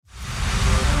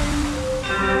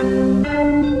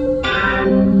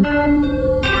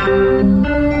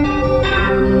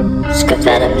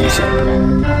Skavetta music.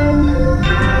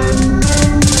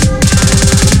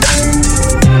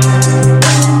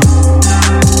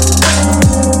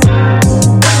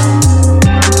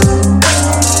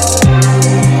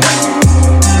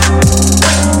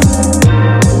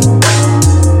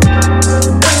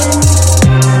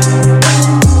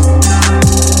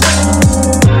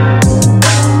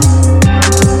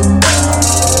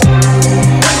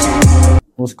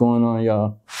 What's going on,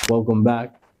 y'all? Welcome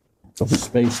back to the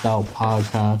SpacedOut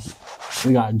Podcast.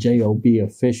 We got J.O.B.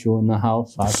 official in the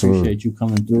house. I appreciate you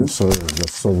coming through. Yes, sir.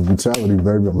 That's Ova Brutality,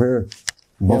 baby. I'm here.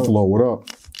 Buffalo, what up?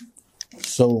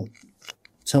 So,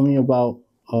 tell me about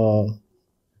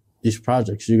these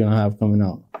projects you're going to have coming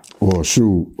out. Well,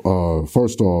 shoot.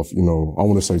 First off, I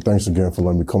want to say thanks again for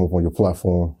letting me come up on your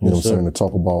platform, you know what I'm saying, to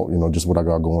talk about, just what I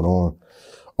got going on.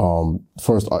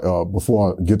 First,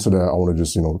 before I get to that, I want to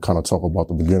just, kind of talk about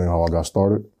the beginning, how I got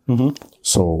started. Mm-hmm.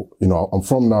 So, I'm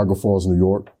from Niagara Falls, New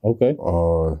York. Okay.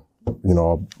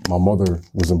 My mother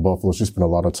was in Buffalo. She spent a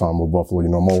lot of time with Buffalo.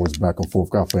 I'm always back and forth,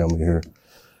 got family here.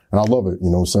 And I love it, you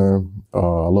know what I'm saying?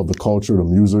 I love the culture, the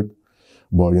music.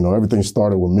 But, everything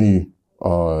started with me,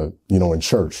 in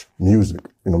church, music,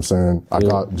 you know what I'm saying? I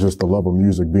got just the love of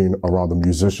music, being around the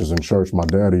musicians in church. My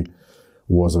daddy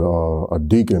was a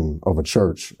deacon of a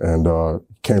church and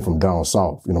came from down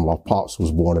south. My pops was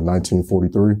born in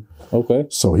 1943. Okay.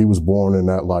 So he was born in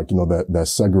that, that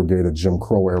segregated Jim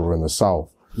Crow era in the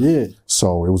South. Yeah.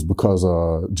 So it was because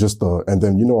and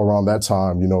then, around that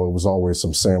time, it was always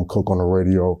some Sam Cooke on the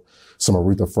radio, some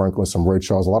Aretha Franklin, some Ray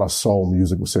Charles, a lot of soul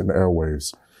music was hitting the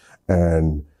airwaves.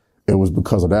 And it was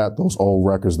because of that, those old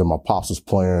records that my pops was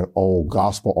playing, old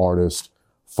gospel artists,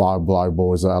 Five Black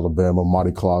Boys of Alabama,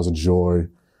 Mighty Closet Joy,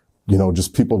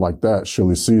 just people like that,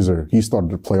 Shirley Caesar. He started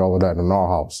to play all of that in our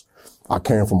house. I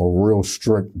came from a real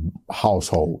strict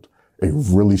household, a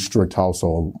really strict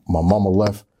household. My mama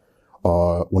left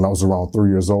when I was around 3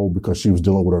 years old because she was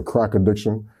dealing with her crack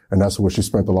addiction. And that's where she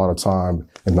spent a lot of time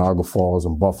in Niagara Falls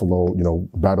and Buffalo,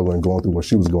 battling, going through what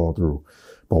she was going through.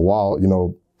 But while,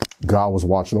 God was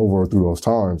watching over her through those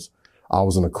times, I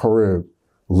was in the crib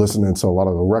listening to a lot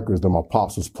of the records that my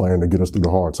pops was playing to get us through the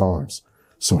hard times.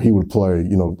 So he would play,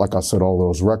 like I said, all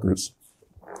those records.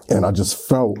 And I just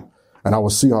felt, and I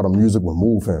would see how the music would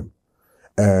move him.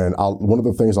 And one of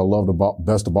the things I loved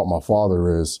best about my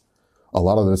father is a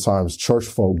lot of the times church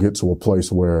folk get to a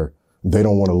place where they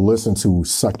don't want to listen to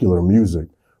secular music.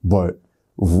 But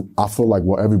I feel like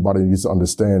what everybody needs to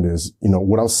understand is,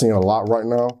 what I'm seeing a lot right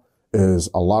now is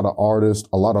a lot of artists,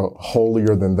 a lot of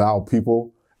holier than thou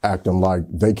people acting like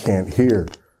they can't hear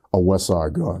a West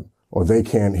Side Gun or they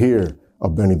can't hear a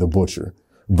Benny the Butcher.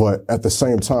 But at the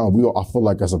same time, I feel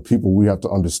like as a people, we have to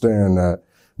understand that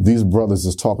these brothers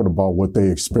is talking about what they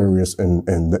experienced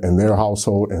in their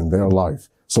household and their life.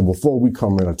 So before we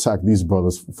come and attack these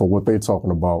brothers for what they're talking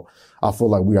about, I feel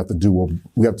like we have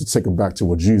to take it back to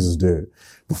what Jesus did.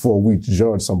 Before we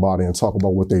judge somebody and talk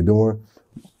about what they're doing,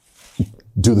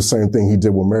 do the same thing he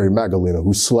did with Mary Magdalene,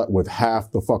 who slept with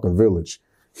half the fucking village.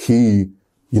 He,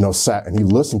 sat and he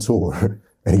listened to her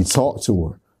and he talked to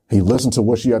her. He listened to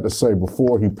what she had to say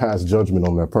before he passed judgment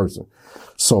on that person.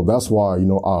 So that's why,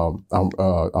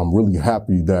 I'm really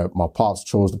happy that my pops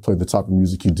chose to play the type of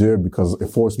music he did, because it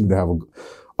forced me to have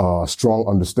a strong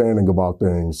understanding about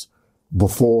things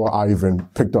before I even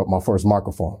picked up my first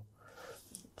microphone.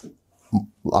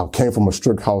 I came from a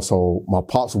strict household. My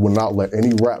pops would not let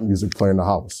any rap music play in the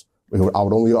house. I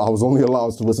was only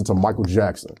allowed to listen to Michael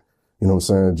Jackson. You know what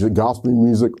I'm saying? Gospel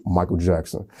music, Michael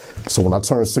Jackson. So when I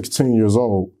turned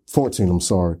 14,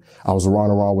 I was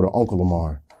riding around with an uncle of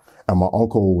mine. And my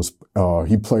uncle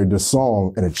he played this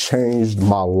song and it changed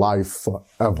my life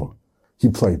forever. He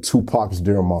played Tupac's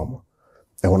Dear Mama.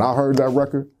 And when I heard that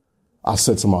record, I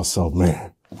said to myself,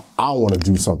 man, I want to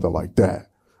do something like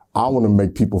that. I want to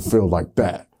make people feel like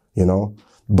that,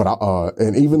 But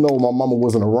and even though my mama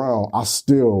wasn't around, I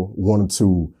still wanted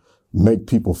to make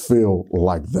people feel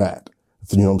like that.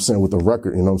 You know what I'm saying? With the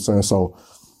record, you know what I'm saying? So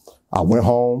I went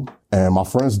home and my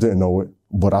friends didn't know it,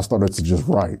 but I started to just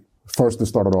write. First, it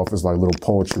started off as like little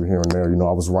poetry here and there.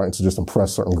 I was writing to just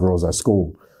impress certain girls at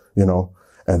school,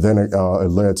 and then it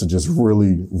led to just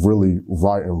really, really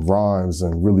writing rhymes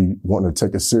and really wanting to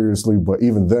take it seriously. But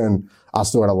even then, I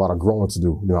still had a lot of growing to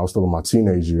do. I was still in my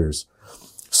teenage years.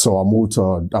 So I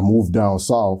moved down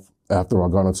south after I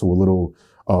got into a little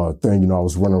thing. I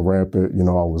was running rampant. I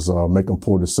was making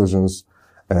poor decisions.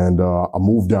 And I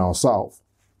moved down south.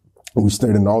 We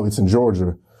stayed in Arlington,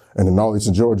 Georgia. And in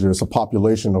Arlington, Georgia, it's a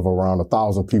population of around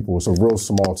 1,000 people. It's a real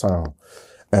small town.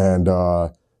 And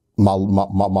my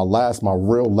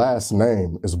real last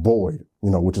name is Boyd,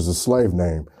 which is a slave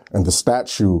name. And the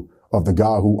statue of the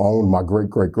guy who owned my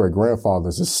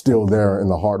great-great-great-grandfathers is still there in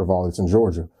the heart of Arlington,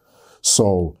 Georgia.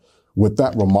 So with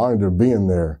that reminder being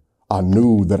there, I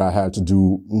knew that I had to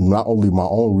do not only my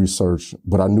own research,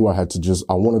 but I knew I had to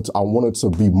I wanted to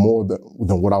be more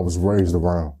than what I was raised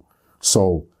around.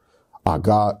 So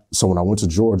when I went to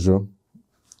Georgia,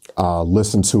 I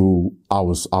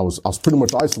was pretty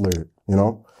much isolated,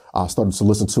 I started to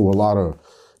listen to a lot of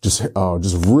just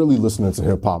really listening to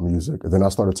hip hop music. And then I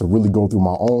started to really go through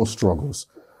my own struggles.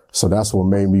 So that's what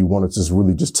made me want to just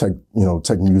really just take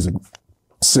music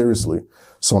seriously.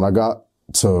 So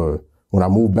when I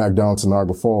moved back down to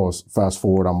Niagara Falls, fast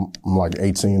forward, I'm like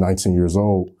 18, 19 years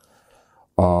old.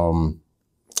 I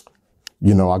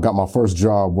got my first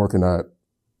job working at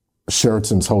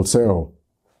Sheraton's Hotel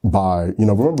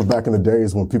remember back in the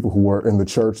days when people who were in the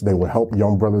church, they would help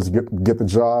young brothers get the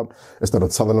job instead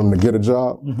of telling them to get a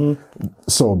job. Mm-hmm.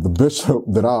 So the bishop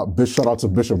shout out to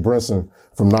Bishop Brinson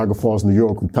from Niagara Falls, New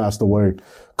York, who passed away,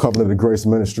 Covenant of Grace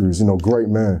Ministries, great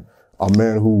man, a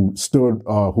man who stood,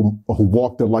 who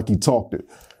walked it like he talked it,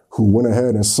 who went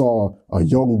ahead and saw a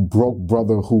young broke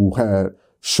brother who had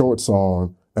shorts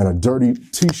on and a dirty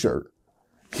t-shirt.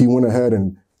 He went ahead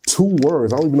and 2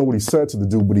 words, I don't even know what he said to the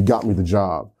dude, but he got me the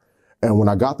job. And when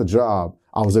I got the job,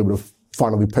 I was able to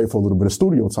finally pay for a little bit of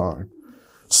studio time.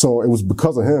 So it was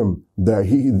because of him that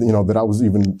that I was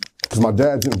even, because my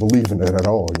dad didn't believe in it at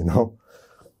all,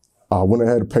 I went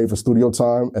ahead and paid for studio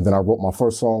time, and then I wrote my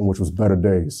first song, which was Better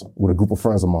Days, with a group of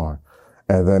friends of mine.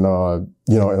 And then, and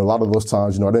a lot of those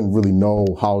times, I didn't really know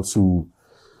how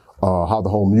the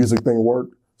whole music thing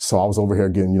worked. So I was over here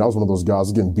getting, I was one of those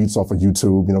guys getting beats off of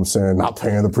YouTube, not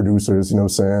paying the producers,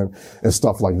 and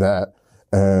stuff like that.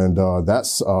 And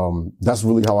that's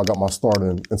really how I got my start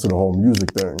into the whole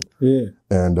music thing. Yeah.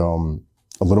 And a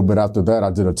little bit after that, I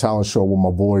did a talent show with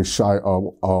my boy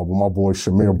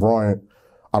Shamir Bryant.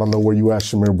 I don't know where you at,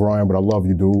 Shamir Bryant, but I love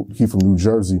you, dude. He from New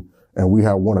Jersey, and we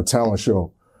had won a talent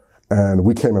show, and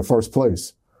we came in first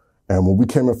place. And when we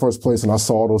came in first place, and I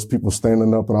saw those people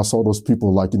standing up, and I saw those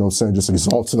people just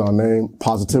exalting our name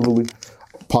positively,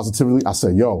 I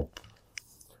said, yo,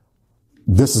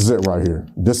 this is it right here.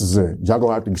 This is it. Y'all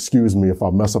gonna have to excuse me if I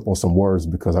mess up on some words,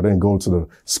 because I didn't go to the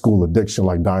school of diction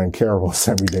like Diane Carroll or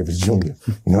Sammy Davis Jr. You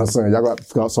know what I'm saying? Y'all I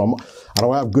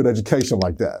don't have good education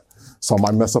like that. So I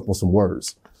might mess up on some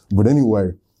words. But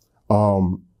anyway,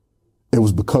 it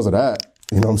was because of that,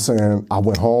 I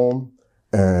went home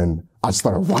and I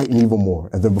started writing even more.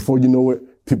 And then before you know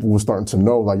it, people were starting to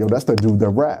know, like, yo, that's that dude that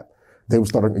rap. They were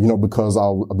starting, because I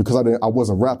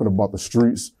wasn't rapping about the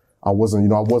streets. I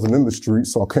wasn't in the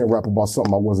streets, so I can't rap about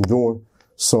something I wasn't doing.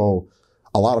 So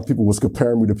a lot of people was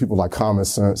comparing me to people like Common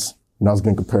Sense. And I was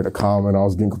getting compared to Common. I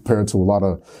was getting compared to a lot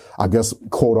of, I guess,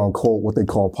 quote unquote, what they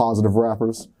call positive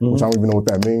rappers, mm-hmm. which I don't even know what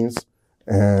that means.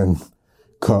 And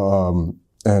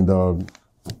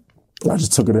I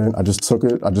just took it in. I just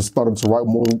started to write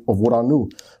more of what I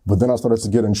knew. But then I started to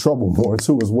get in trouble more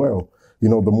too as well. The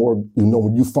more,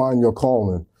 when you find your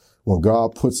calling, when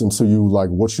God puts into you like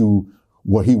what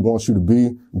he wants you to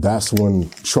be, that's when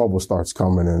trouble starts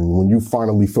coming. And when you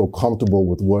finally feel comfortable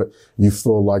with what you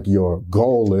feel like your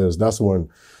goal is, that's when,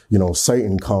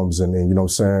 Satan comes and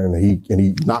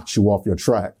he knocks you off your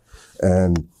track.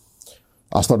 And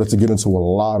I started to get into a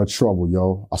lot of trouble,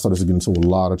 yo.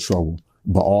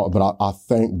 But I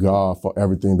thank God for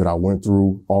everything that I went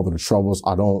through, all of the troubles.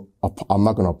 I'm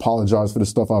not going to apologize for the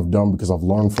stuff I've done, because I've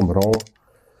learned from it all.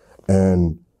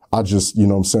 And I just,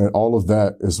 all of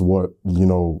that is what,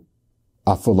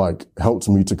 I feel like helped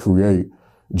me to create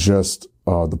just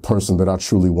the person that I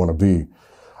truly want to be.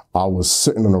 I was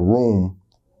sitting in a room,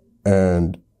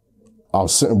 and I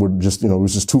was sitting with just, it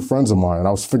was just 2 friends of mine, and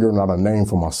I was figuring out a name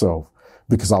for myself,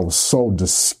 because I was so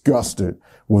disgusted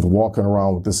with walking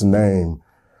around with this name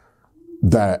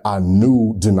that I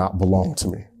knew did not belong to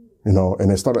me.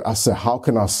 And I said, how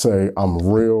can I say I'm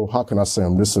real? How can I say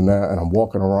I'm this and that? And I'm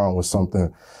walking around with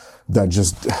something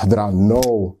that I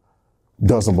know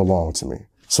doesn't belong to me.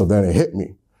 So then it hit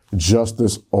me.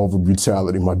 Justice over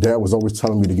brutality. My dad was always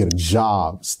telling me to get a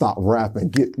job, stop rapping,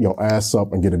 get your ass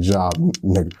up and get a job,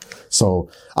 nigga. So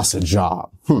I said,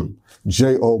 job.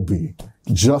 J-O-B.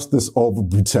 Justice over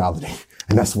brutality.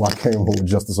 And that's why I came home with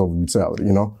justice over brutality,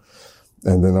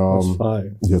 And then,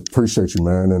 yeah, appreciate you,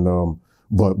 man. And,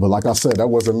 but like I said, that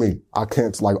wasn't me. I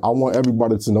can't, I want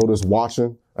everybody to know this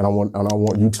watching, and I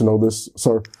want you to know this,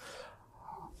 sir.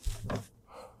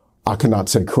 I cannot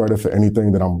take credit for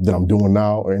anything that I'm doing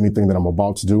now, or anything that I'm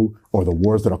about to do, or the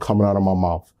words that are coming out of my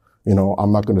mouth.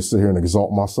 I'm not going to sit here and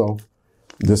exalt myself.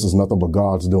 this is nothing but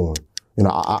God's doing. You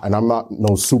know, and I'm not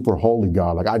no super holy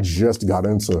God. Like I just got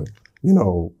into, you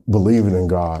know, believing in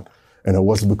God. And it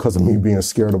wasn't because of me being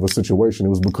scared of a situation. It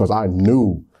was because I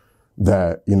knew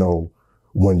that, you know,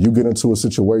 when you get into a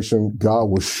situation, God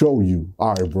will show you,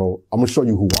 all right, bro, I'm going to show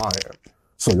you who I am.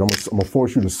 So I'm going to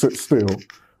force you to sit still.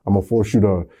 I'm going to force you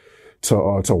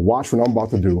to watch what I'm about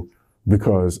to do.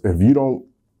 Because if you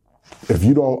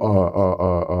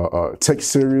don't take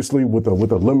seriously with the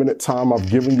limited time I've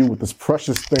given you with this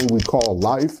precious thing we call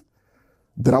life,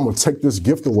 then I'm going to take this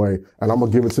gift away and I'm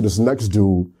going to give it to this next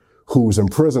dude who's in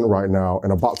prison right now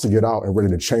and about to get out and ready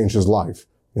to change his life.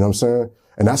 You know what I'm saying?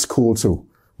 And that's cool too.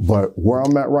 But where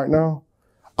I'm at right now,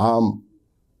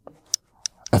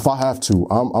 if I have to,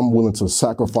 I'm willing to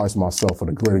sacrifice myself for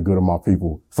the greater good of my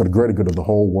people, for the greater good of the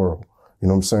whole world. You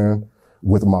know what I'm saying?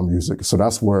 With my music. So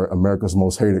that's where America's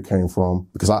Most Hated came from,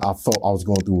 because I felt I was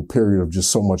going through a period of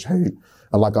just so much hate.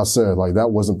 And like I said, like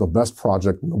that wasn't the best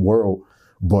project in the world,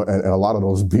 but, and a lot of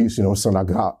those beats, you know, son, I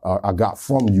got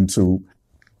from YouTube.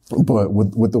 But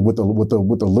with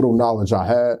the little knowledge I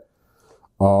had,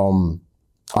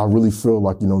 I really feel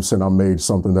like, you know what I'm saying, I made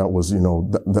something that was, you know,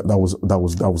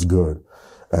 that was good.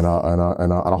 And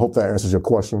I hope that answers your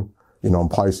question. You know, I'm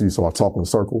Pisces, so I talk in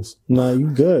circles. No, you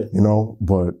good. You know,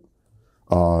 but,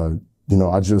 you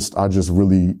know, I just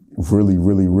really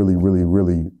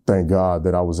thank God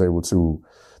that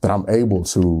I'm able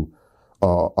to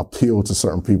appeal to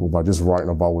certain people by just writing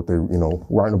about what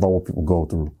people go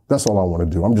through. That's all I want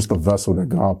to do. I'm just a vessel that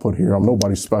God put here. I'm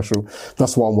nobody special.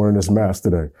 That's why I'm wearing this mask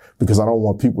today, because I don't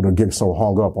want people to get so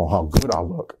hung up on how good I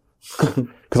look.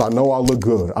 Because I know I look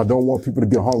good. I don't want people to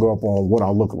get hung up on what I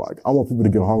look like. I want people to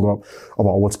get hung up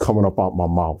about what's coming up out my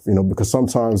mouth, you know, because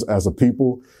sometimes as a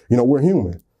people, you know, we're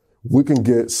human. We can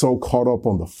get so caught up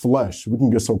on the flesh. We can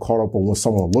get so caught up on what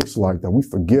someone looks like that we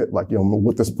forget, like, you know,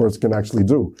 what this person can actually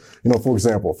do. You know, for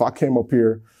example, if I came up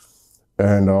here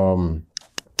and,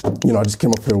 you know, I just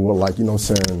came up here with, like, you know what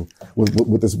I'm saying, with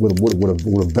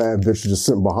a bad bitch just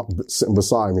sitting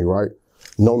beside me, right?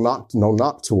 No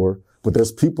knock to her. But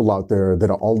there's people out there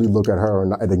that'll only look at her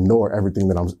and ignore everything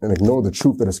and ignore the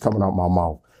truth that is coming out my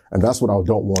mouth. And that's what I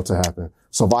don't want to happen.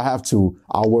 So if I have to,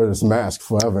 I'll wear this mask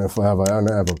forever and forever and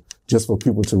ever, just for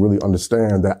people to really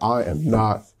understand that I am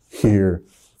not here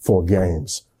for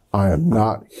games. I am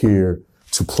not here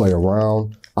to play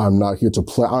around. I'm not here to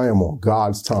play. I am on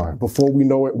God's time. Before we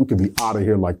know it, we could be out of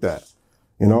here like that,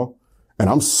 you know?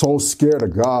 And I'm so scared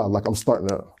of God. Like I'm starting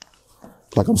to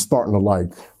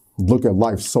look at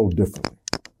life so differently,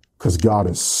 because God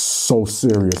is so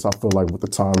serious. I feel like with the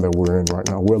time that we're in right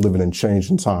now, we're living in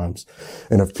changing times.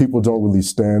 And if people don't really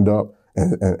stand up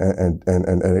and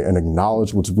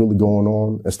acknowledge what's really going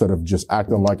on, instead of just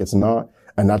acting like it's not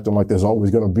and acting like there's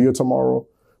always going to be a tomorrow,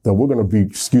 then we're going to be,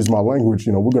 excuse my language,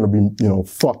 you know, we're going to be, you know,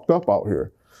 fucked up out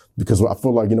here, because I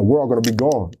feel like, you know, we're all going to be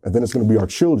gone, and then it's going to be our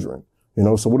children, you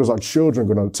know. So what is our children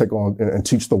going to take on and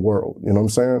teach the world? You know what I'm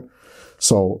saying?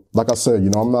 So, like I said,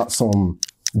 you know, I'm not some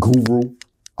guru.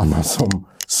 I'm not some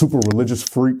super religious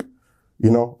freak. You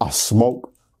know, I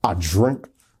smoke, I drink,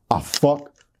 I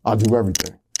fuck, I do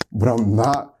everything. But I'm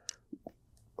not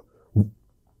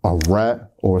a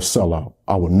rat or a sellout.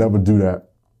 I would never do that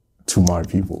to my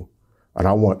people. And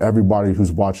I want everybody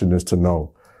who's watching this to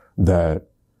know that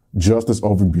justice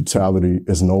over brutality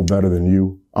is no better than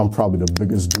you. I'm probably the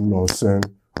biggest dude on sin.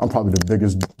 I'm probably the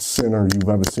biggest sinner you've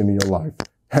ever seen in your life.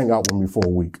 Hang out with me for a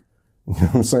week. You know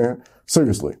what I'm saying?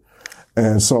 Seriously.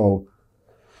 And so,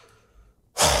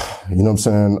 you know what I'm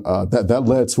saying? That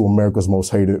led to America's Most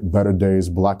Hated, Better Days,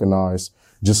 Black and Eyes,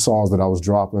 just songs that I was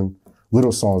dropping,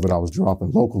 little songs that I was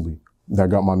dropping locally that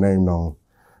got my name known.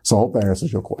 So I hope that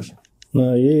answers your question.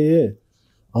 Yeah.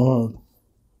 What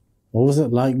was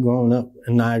it like growing up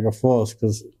in Niagara Falls?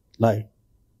 Because, like,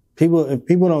 if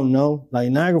people don't know, like,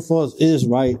 Niagara Falls is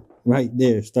right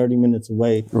there. It's 30 minutes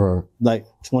away. Right. Like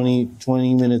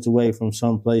 20 minutes away from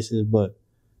some places. But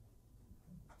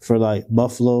for like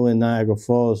Buffalo and Niagara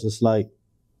Falls, it's like,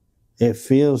 it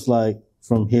feels like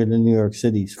from here to New York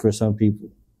City for some people.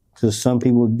 Because some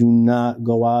people do not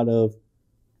go out of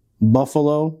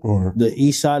Buffalo, or the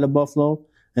east side of Buffalo,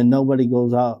 and nobody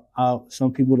goes out.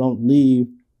 Some people don't leave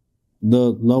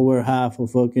the lower half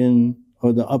of or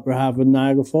the upper half of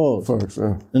Niagara Falls. First,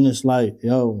 yeah. And it's like,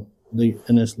 yo,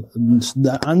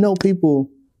 I know people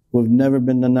who have never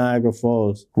been to Niagara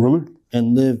Falls. Really?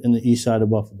 And live in the east side of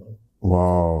Buffalo.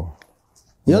 Wow.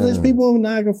 Yo, there's people in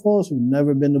Niagara Falls who've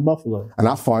never been to Buffalo. And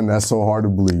I find that so hard to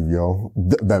believe, yo,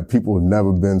 that people have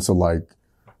never been to, like,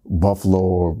 Buffalo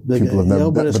or people have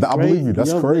never. But I believe you.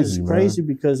 That's crazy, man. It's crazy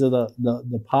because of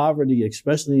the poverty,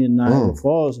 especially in Niagara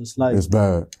Falls. It's like it's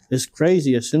bad. It's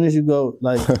crazy. As soon as you go,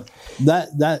 like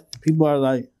that people are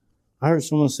like. I heard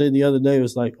someone say the other day, it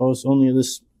was like, oh, it's only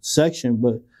this section,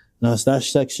 but no, it's that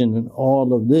section and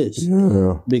all of this.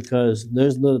 Yeah. Because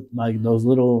there's those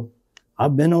little.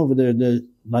 I've been over there.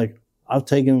 I've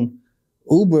taken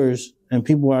Ubers and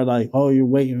people are like, oh, you're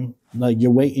waiting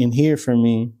here for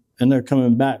me. And they're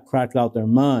coming back, cracked out their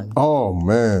mind. Oh,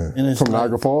 man. And it's from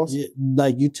Niagara Falls?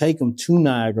 Like, you take them to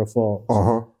Niagara Falls.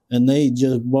 Uh-huh. And they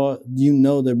just bought,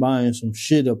 they're buying some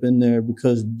shit up in there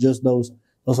because just those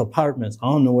apartments. I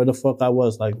don't know where the fuck I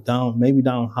was, like maybe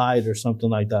down Hyde or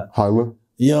something like that. Highland?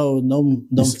 Yo, you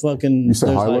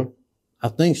said Highland? Like, I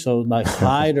think so, like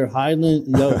Hyde or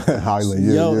Highland. Yo, Highland,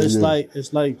 yeah. Yo, it's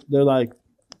like,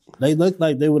 they look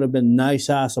like they would have been nice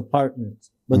ass apartments.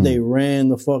 But they ran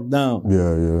the fuck down.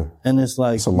 Yeah. And it's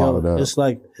like, it's a lot of that. It's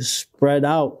like it's spread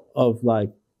out of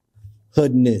like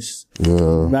hoodness.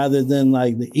 Yeah. Rather than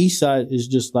like the east side is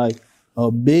just like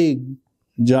a big,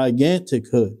 gigantic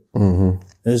hood. Mm-hmm.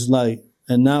 It's like,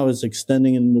 and now it's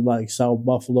extending into like South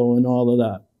Buffalo and all of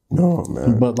that. Oh,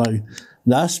 man. But like,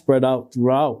 that's spread out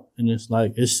throughout. And it's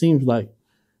like, it seems like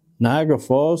Niagara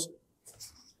Falls,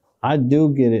 I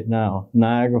do get it now.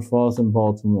 Niagara Falls and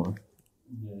Baltimore.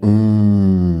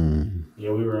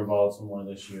 Yeah, we were in Baltimore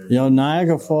this year. Yo,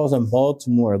 Niagara Falls and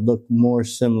Baltimore look more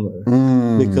similar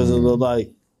because of the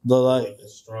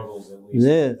struggles at least.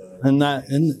 Yeah, and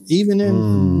even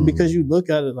in because you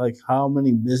look at it like how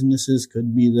many businesses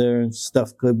could be there and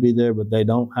stuff could be there, but they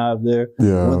don't have there.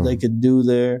 Yeah. What they could do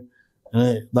there,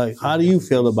 and how do you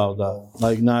feel about that?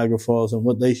 Like Niagara Falls and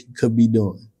what they could be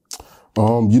doing.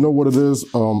 You know what it is?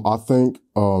 I think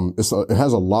it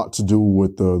has a lot to do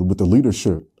with the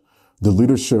leadership. The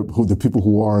leadership, the people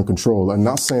who are in control, and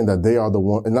not saying that they are the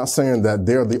one, and not saying that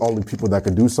they're the only people that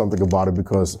can do something about it,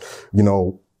 because,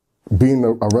 being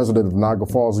a resident of Niagara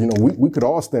Falls, we could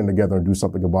all stand together and do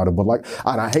something about it. But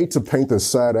and I hate to paint this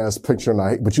sad ass picture,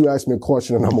 but you asked me a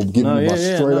question and I'm gonna give you my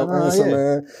straight up answer,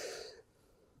 man.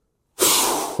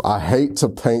 I hate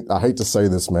to say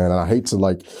this, man, and I hate to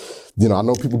I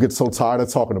know people get so tired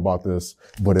of talking about this,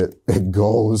 but it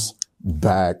goes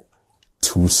back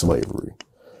to slavery.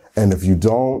 And if you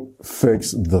don't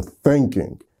fix the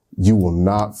thinking, you will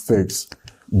not fix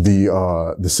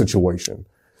the situation,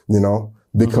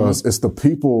 because it's the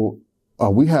people,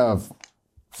 we have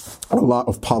a lot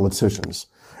of politicians,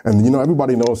 and,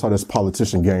 everybody knows how this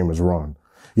politician game is run.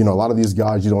 A lot of these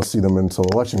guys, you don't see them until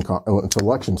election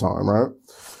time, right?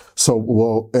 So,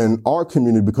 well, in our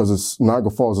community, because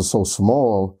Niagara Falls is so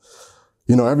small,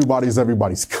 everybody's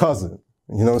everybody's cousin.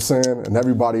 You know what I'm saying? And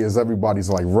everybody is everybody's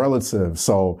like relative.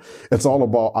 So it's all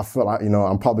about, I feel like,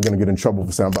 I'm probably going to get in trouble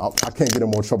for saying, but I can't get in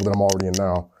more trouble than I'm already in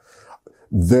now.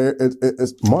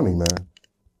 It's money, man.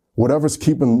 Whatever's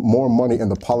keeping more money in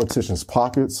the politicians'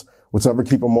 pockets, whatever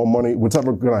keeping more money,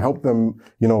 whatever going to help them,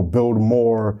 build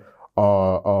more,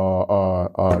 Niagara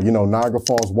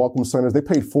Falls welcome centers. They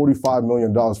paid $47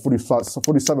 million for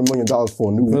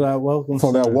that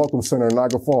welcome center in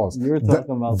Niagara Falls. You're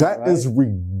talking about that, right? is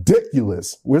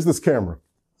ridiculous. Where's this camera?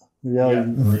 Yeah.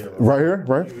 Right here,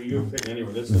 right?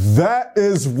 That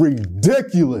is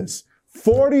ridiculous.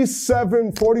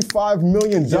 $45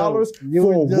 million for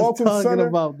a welcome center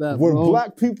where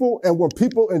black people and where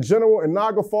people in general in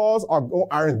Niagara Falls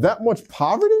are in that much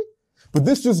poverty? But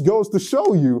this just goes to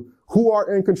show you who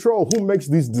are in control, who makes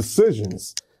these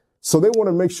decisions. So they want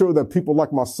to make sure that people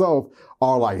like myself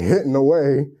are hitting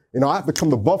away. I have to come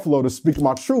to Buffalo to speak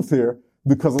my truth here,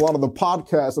 because a lot of the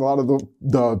podcasts and a lot of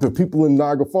the people in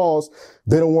Niagara Falls,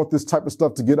 they don't want this type of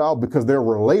stuff to get out because they're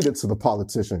related to the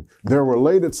politician. They're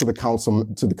related to the council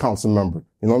member.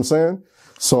 You know what I'm saying?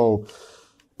 So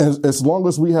as long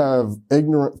as we have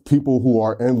ignorant people who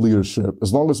are in leadership,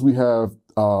 as long as we have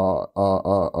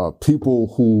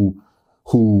people who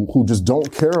just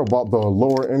don't care about the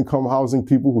lower income housing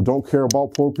people, who don't care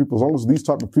about poor people, as long as these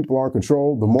type of people are in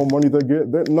control, the more money they get,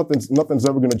 nothing's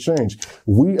ever going to change.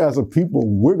 We as a people,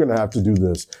 we're going to have to do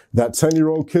this. That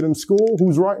 10-year-old kid in school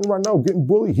who's writing right now, getting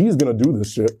bullied, he's going to do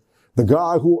this shit. The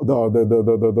guy who,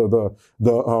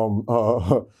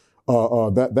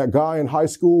 that guy in high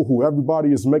school who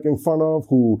everybody is making fun of,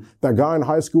 that guy in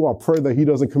high school, I pray that he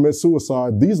doesn't commit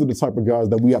suicide. These are the type of guys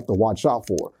that we have to watch out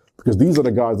for, because these are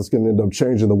the guys that's going to end up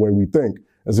changing the way we think.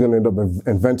 It's going to end up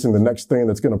inventing the next thing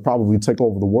that's going to probably take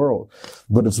over the world.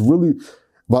 But it's really,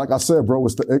 like I said, bro,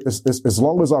 as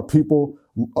long as our people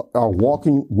are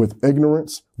walking with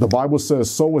ignorance, the Bible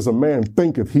says, so as a man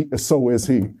thinketh, so is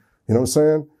he. You know what I'm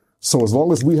saying? So as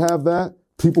long as we have that,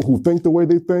 people who think the way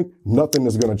they think, nothing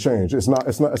is going to change.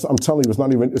 I'm telling you,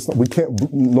 we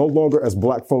can't, no longer as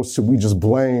black folks should we just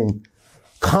blame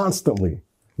constantly.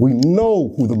 We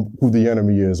know who the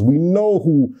enemy is. We know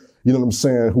who, you know what I'm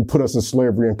saying, who put us in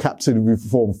slavery and captivity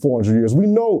for over 400 years. We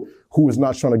know who is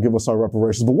not trying to give us our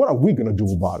reparations. But what are we going to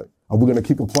do about it? Are we going to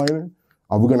keep complaining?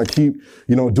 Are we going to keep,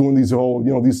 doing these whole,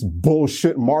 these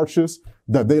bullshit marches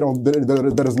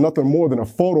that is nothing more than a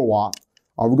photo op?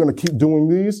 Are we going to keep doing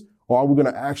these? Or are we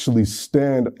going to actually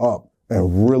stand up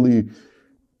and really,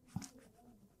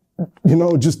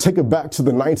 just take it back to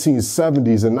the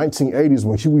 1970s and 1980s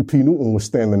when Huey P. Newton was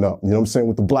standing up,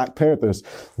 with the Black Panthers,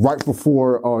 right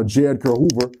before J. Edgar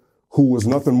Hoover, who was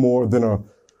nothing more than a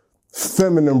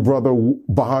feminine brother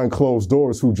behind closed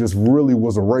doors who just really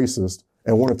was a racist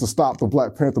and wanted to stop the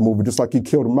Black Panther movement, just like he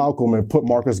killed Malcolm and put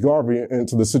Marcus Garvey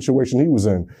into the situation he was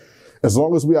in. As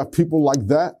long as we have people like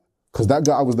that, because that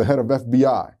guy was the head of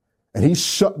FBI, and he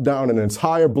shut down an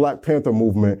entire Black Panther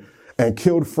movement and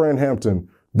killed Fran Hampton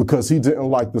because he didn't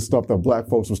like the stuff that black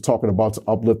folks was talking about to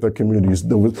uplift their communities.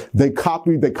 They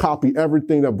copy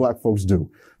everything that black folks do.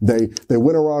 They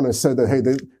went around and said that, hey,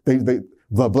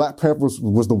 the Black Panthers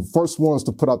was the first ones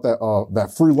to put out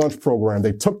that free lunch program.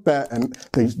 They took that and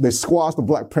they squashed the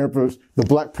Black Panthers. The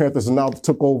Black Panthers and now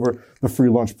took over the free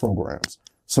lunch programs.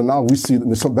 So now we see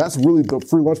that. So that's really the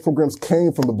free lunch programs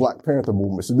came from the Black Panther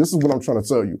movement. So this is what I'm trying to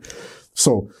tell you.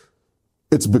 So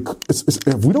it's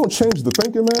if we don't change the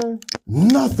thinking, man,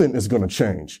 nothing is going to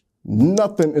change.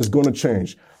 Nothing is going to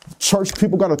change. Church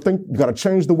people got to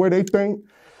change the way they think.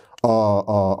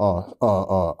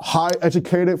 High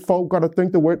educated folk got to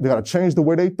change the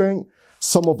way they think.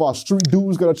 Some of our street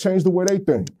dudes got to change the way they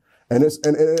think. And we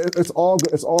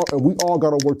all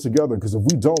got to work together, because if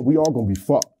we don't, we all going to be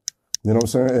fucked. You know what I'm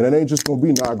saying? And it ain't just going to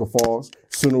be Niagara Falls.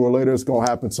 Sooner or later, it's going to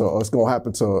happen to us. It's going to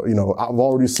happen to, I've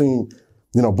already seen,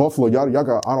 Buffalo, y'all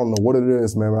got, I don't know what it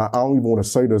is, man. I don't even want to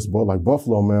say this, but like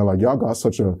Buffalo, man, like y'all got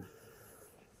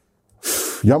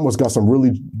y'all must got some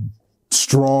really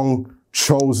strong,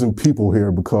 chosen people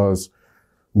here, because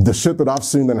the shit that I've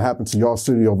seen that happened to y'all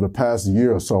city over the past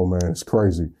year or so, man, it's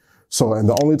crazy. So, and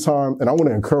the only time, and I want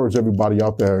to encourage everybody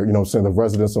out there, the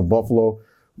residents of Buffalo,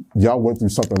 y'all went through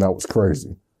something that was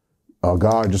crazy. A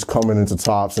guy just coming into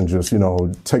Tops and just,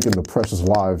 taking the precious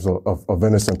lives of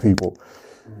innocent people.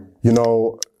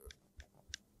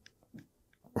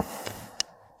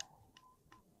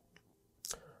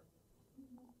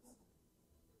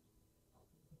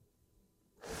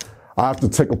 I have to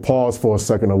take a pause for a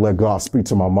second and let God speak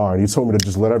to my mind. He told me to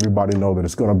just let everybody know that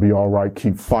it's going to be all right.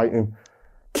 Keep fighting,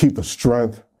 keep the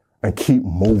strength, and keep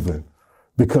moving.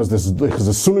 Because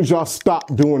as soon as y'all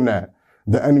stop doing that,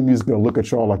 the enemy is going to look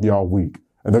at y'all like y'all weak.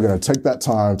 And they're going to take that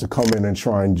time to come in and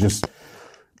try and just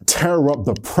tear up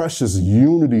the precious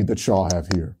unity that y'all have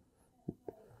here.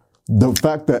 The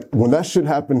fact that when that shit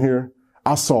happened here,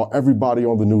 I saw everybody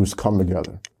on the news come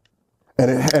together. And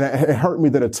it hurt me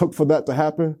that it took for that to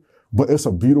happen. But it's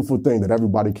a beautiful thing that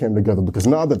everybody came together, because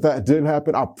now that did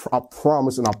happen, I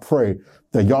promise and I pray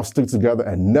that y'all stick together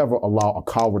and never allow a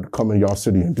coward to come in y'all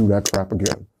city and do that crap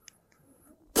again.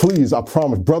 Please, I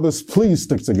promise. Brothers, please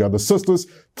stick together. Sisters,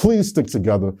 please stick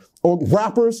together. Or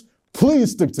rappers,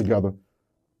 please stick together.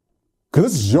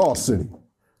 Because this is your city.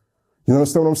 You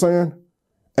understand what I'm saying?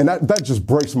 And that just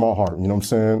breaks my heart. You know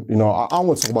what I'm saying? I don't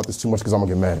want to talk about this too much because I'm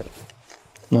going to get mad.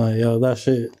 No, yo,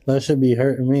 that should be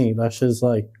hurting me. That shit's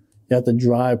like, you have to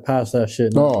drive past that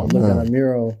shit. Look at a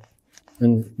mural.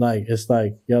 And it's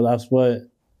like, yo, that's what.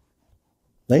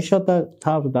 They shut that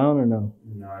Tops down or no?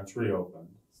 No, it's reopened.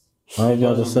 I was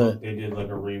about to say. They did like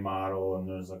a remodel, and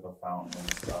there's like a fountain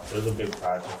and stuff. There's a big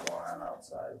project going on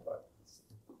outside, but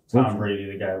Tom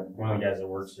Brady, one of the guys that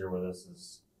works here with us,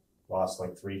 has lost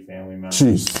like 3 family members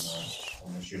in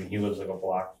the shooting. He lives like a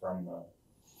block from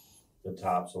the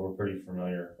Top, so we're pretty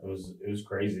familiar. It was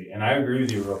crazy. And I agree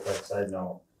with you, real quick side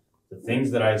note. The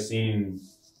things that I've seen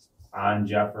on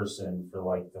Jefferson for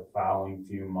like the following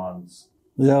few months.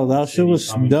 Yeah, that shit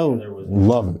was dope.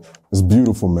 Love it. It's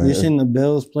beautiful, man. You seen the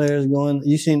Bills players going?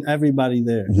 You seen everybody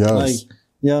there? Yes.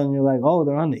 And you're like, oh,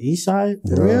 they're on the east side?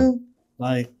 For real?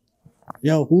 Like,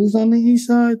 yo, who's on the east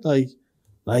side? Like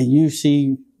you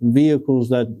see vehicles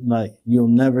that you'll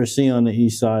never see on the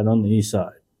east side.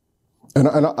 And I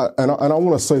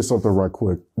want to say something right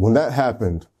quick. When that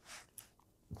happened,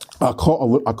 I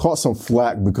caught some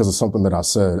flack because of something that I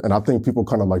said, and I think people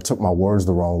kind of took my words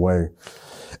the wrong way.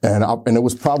 And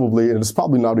it's probably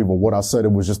not even what I said.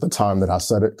 It was just the time that I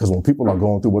said it. Because when people are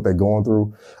going through what they're going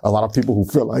through, a lot of people who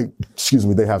feel like,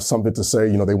 they have something to say,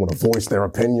 they want to voice their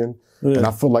opinion. Yeah. And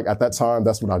I feel like at that time,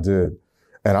 that's what I did.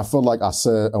 And I feel like I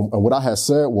said, and what I had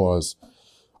said was,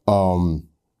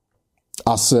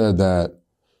 I said that,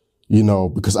 you know,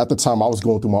 because at the time I was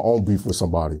going through my own beef with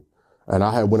somebody, and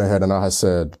I had went ahead and I had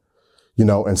said, you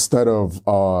know, instead of,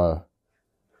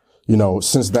 you know,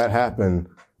 since that happened,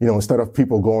 you know, instead of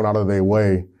people going out of their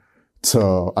way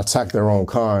to attack their own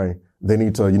kind, they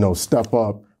need to, you know, step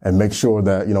up and make sure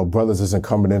that, you know, brothers isn't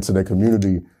coming into their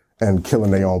community and killing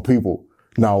their own people.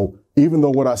 Now, even though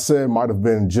what I said might have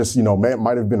been just, you know,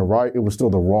 might have been right, it was still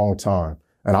the wrong time.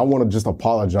 And I want to just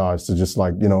apologize to just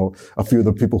like, you know, a few of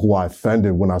the people who I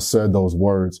offended when I said those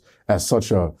words at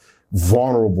such a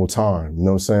vulnerable time. You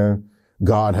know what I'm saying?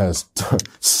 God has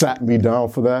sat me down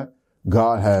for that.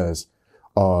 God has,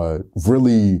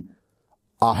 really,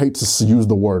 I hate to use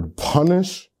the word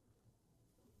punish.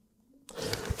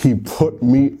 He put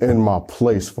me in my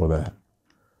place for that.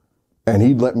 And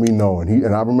he let me know.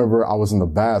 And I remember I was in the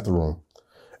bathroom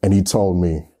and he told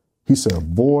me, he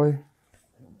said, boy,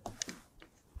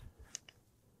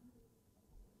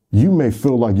 you may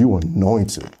feel like you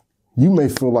anointed. You may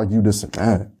feel like you this and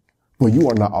that, but you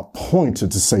are not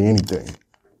appointed to say anything.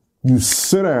 You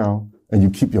sit down and you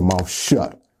keep your mouth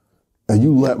shut and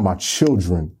you let my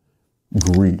children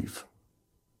grieve.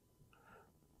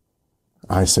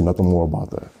 I ain't say nothing more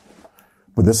about that.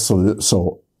 But this,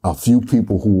 so a few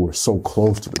people who were so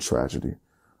close to the tragedy,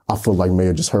 I feel like may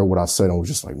have just heard what I said and was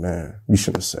just like, man, you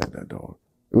shouldn't have said that, dog.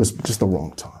 It was just the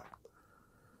wrong time.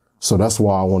 So that's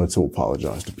why I wanted to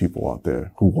apologize to people out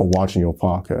there who are watching your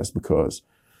podcast, because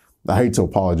I hate to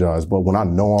apologize, but when I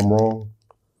know I'm wrong,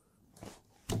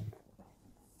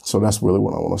 so that's really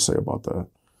what I want to say about that.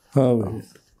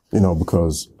 You know,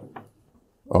 because,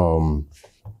 you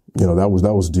know, that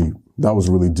was deep. That was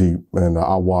really deep. And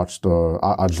I watched,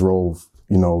 I drove,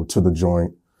 you know, to the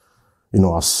joint. You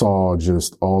know, I saw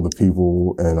just all the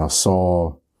people and I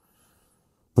saw,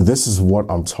 but this is what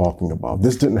I'm talking about.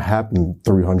 This didn't happen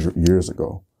 300 years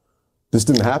ago. This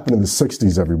didn't happen in the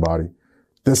 60s, everybody.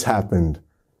 This happened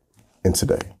in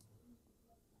today.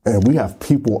 And we have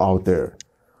people out there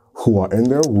who are in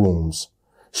their rooms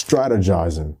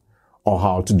strategizing on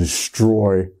how to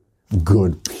destroy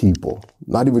good people.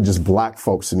 Not even just black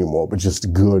folks anymore, but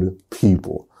just good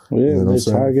people. Yeah, you know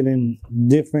they're targeting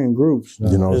different groups.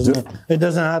 You know, it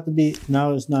doesn't have to be,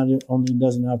 now it's not only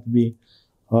doesn't have to be,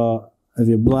 if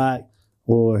you're black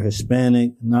or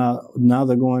Hispanic, now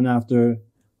they're going after,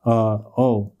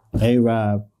 Arab.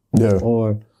 Yeah.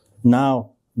 Or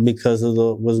now, because of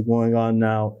what's going on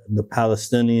now, the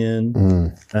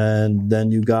Palestinian, and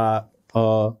then you got,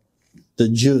 the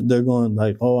Jew, they're going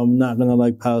like, oh, I'm not going to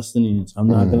like Palestinians. I'm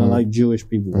not going to like Jewish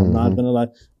people. I'm not going to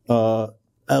like,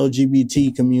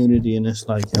 LGBT community. And it's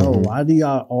like, yo, why do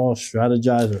y'all all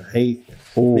strategize or hate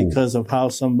because of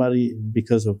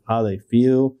because of how they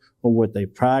feel or what they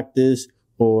practice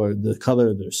or the color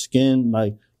of their skin?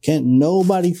 Like, can't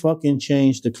nobody fucking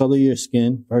change the color of your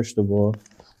skin, first of all.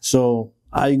 So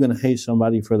how are you going to hate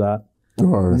somebody for that?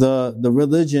 Right. The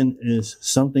religion is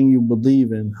something you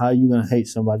believe in. How are you going to hate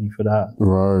somebody for that?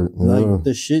 Right. Like,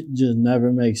 the shit just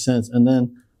never makes sense. And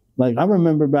then, like, I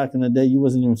remember back in the day, you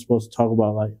wasn't even supposed to talk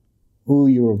about, like, who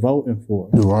you were voting for.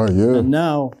 Right, yeah. And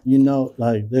now, you know,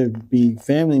 like, there'd be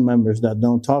family members that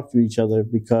don't talk to each other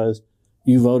because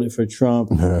you voted for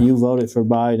Trump, you voted for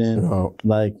Biden. Yeah.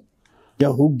 Like,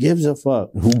 yo, who gives a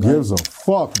fuck? Who gives a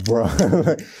fuck, bro?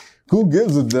 Who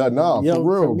gives a damn? Nah, yo, for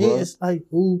real, for me, bro. It's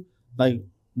like,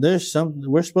 there's something,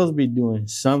 we're supposed to be doing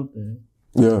something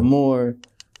more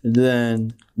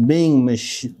than being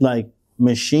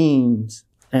machines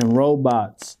and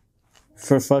robots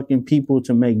for fucking people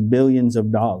to make billions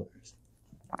of dollars.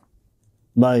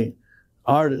 Like,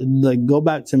 go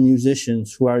back to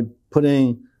musicians who are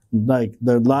putting like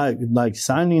their life, like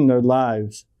signing their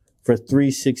lives for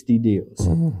 360 deals.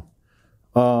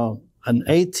 An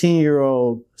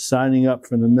 18-year-old signing up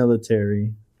for the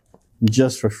military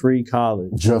just for free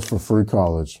college. Just for free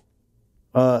college.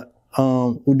 You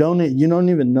don't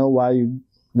even know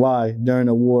why during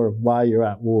a war, why you're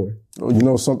at war. You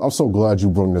know, I'm so glad you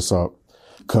brought this up,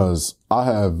 because I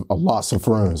have lots of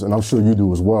friends, and I'm sure you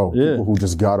do as well. Yeah. People who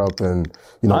just got up and,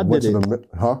 you know, went to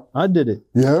the, I did it.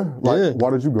 Yeah? Like, why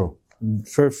did you go?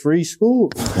 For free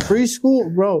school. Free school,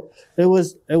 bro. It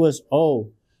was,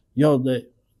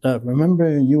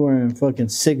 remember you were in fucking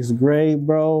 6th grade,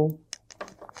 bro?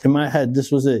 In my head,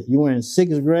 this was it. You were in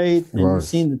 6th grade and you've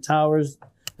seen the towers,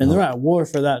 and they're at war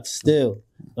for that still.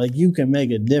 Like, you can make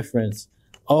a difference.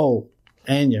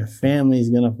 And your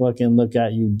family's gonna fucking look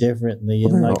at you differently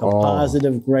in like a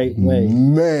positive, great way.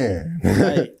 Man.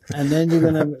 Like, and then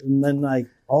and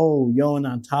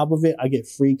on top of it, I get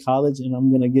free college and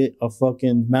I'm gonna get a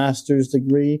fucking master's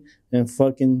degree and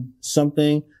fucking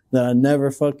something that I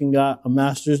never fucking got a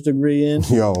master's degree in.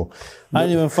 Yo. I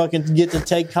didn't even fucking get to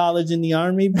take college in the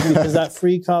Army because that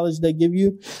free college they give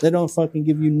you, they don't fucking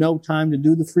give you no time to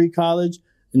do the free college.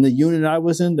 In the unit I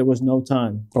was in, there was no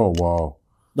time. Oh, wow.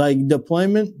 Like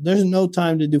deployment, there's no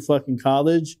time to do fucking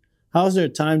college. How's there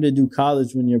time to do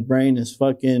college when your brain is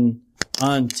fucking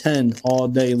on 10 all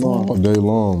day long? All day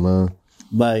long, man.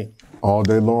 Like all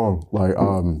day long. Like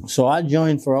so I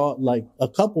joined for all like a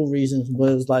couple reasons, but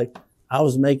it's like I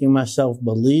was making myself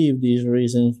believe these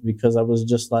reasons because I was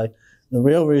just like, the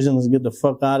real reason is get the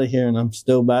fuck out of here, and I'm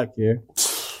still back here.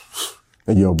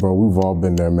 Hey, yo, bro, we've all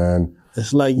been there, man.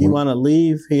 It's like you want to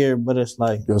leave here, but it's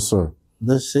like, yes, sir.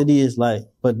 The city is like,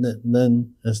 but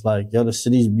then it's like, yo, the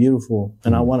city's beautiful,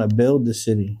 and I want to build the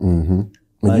city. Mm-hmm.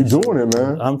 Like, you doing it,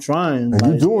 man. I'm trying. And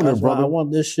like, you doing it, brother. I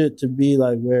want this shit to be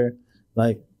like where,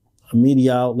 like, a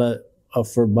media outlet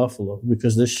for Buffalo,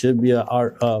 because this should be an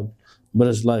art hub. But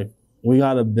it's like, we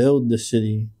got to build the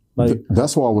city. Like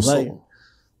that's why I was like,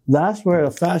 that's where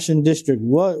a fashion district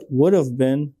would have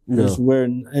been, is where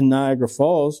in Niagara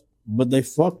Falls, but they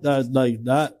fucked that. Like,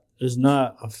 that is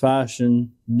not a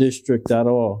fashion district at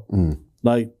all.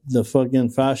 Like the fucking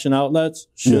fashion outlets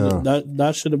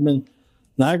that should have been.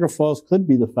 Niagara Falls could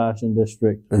be the fashion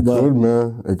district. It could,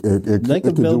 man. It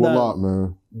could do a lot,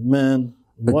 man. Man,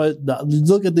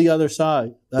 look at the other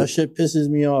side. That shit pisses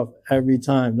me off every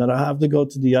time that I have to go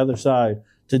to the other side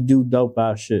to do dope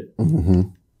ass shit. Mm-hmm.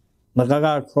 Like, I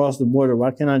gotta cross the border.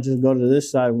 Why can't I just go to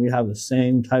this side when we have the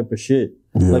same type of shit?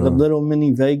 Yeah. Like a little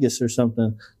mini Vegas or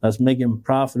something that's making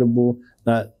profitable,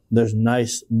 that there's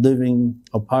nice living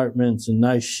apartments and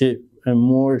nice shit and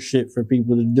more shit for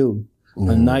people to do. A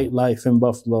nightlife in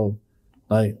Buffalo.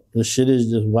 Like, the shit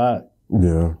is just whack.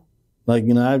 Yeah. Like,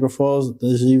 in Niagara Falls,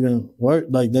 there's even work.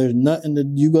 Like, there's nothing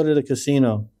you go to the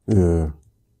casino. Yeah.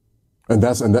 And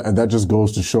that just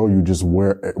goes to show you just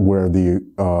where the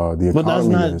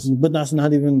economy is. But that's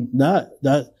not even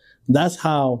that. That's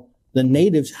how the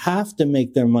natives have to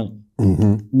make their money.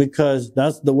 Mm-hmm. Because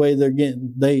that's the way they're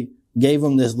getting. They gave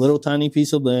them this little tiny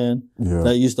piece of land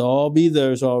that used to all be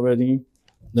theirs already.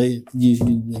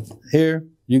 Here,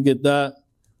 you get that.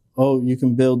 Oh, you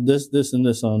can build this, and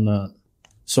this on that.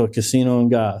 So casino and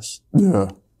gas.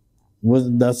 Yeah.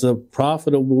 That's a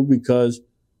profitable, because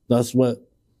that's what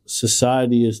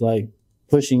society is like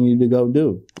pushing you to go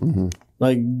do. Mm-hmm.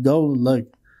 Like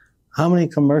how many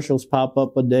commercials pop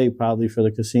up a day probably for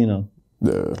the casino?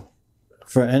 Yeah.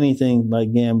 For anything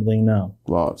like gambling now.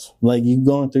 Lots. Like, you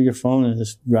going through your phone and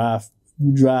it's draft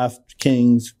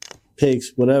Kings,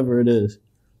 picks, whatever it is.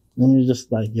 And you're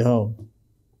just like, yo,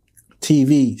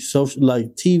 TV, social,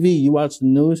 like TV, you watch the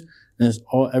news and it's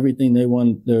everything they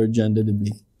want their agenda to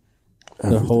be.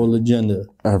 Everything. Their whole agenda.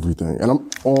 Everything. And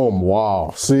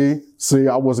wow. See,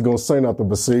 I wasn't going to say nothing,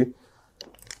 but see,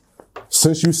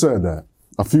 since you said that,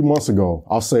 a few months ago,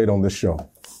 I'll say it on this show.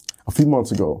 A few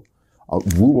months ago,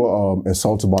 we were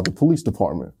insulted by the police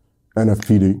department,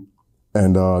 NFPD,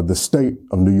 and the state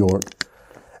of New York.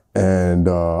 And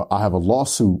I have a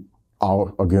lawsuit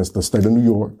out against the state of New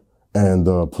York and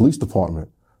the police department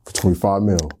for $25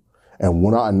 million. And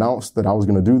when I announced that I was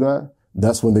going to do that,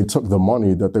 that's when they took the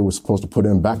money that they were supposed to put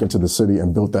in back into the city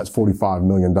and built that $45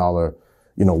 million,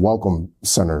 welcome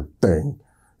center thing,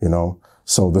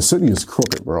 So the city is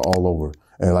crooked, bro, all over.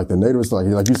 And like the natives,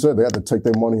 like you said, they had to take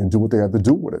their money and do what they had to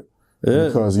do with it. Yeah.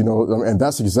 Because, and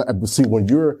that's exactly, see, when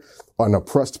you're an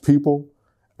oppressed people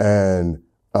and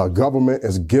a government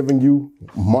is giving you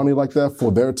money like that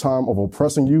for their time of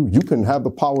oppressing you, you can have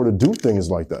the power to do things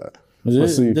like that.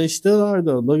 They still are,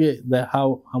 though. Look at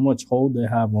how much hold they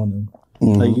have on them.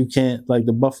 Mm-hmm. Like, you can't, like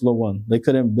the Buffalo one, they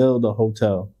couldn't build a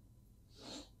hotel.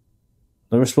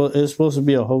 It was supposed to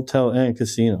be a hotel and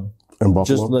casino. In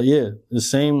Buffalo? Just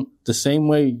the same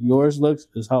way yours looks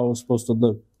is how it was supposed to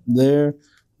look there.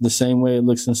 The same way it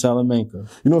looks in Salamanca.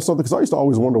 You know something? Because I used to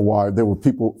always wonder why there were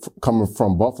people coming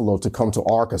from Buffalo to come to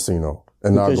our casino.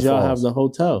 Because y'all have the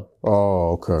hotel.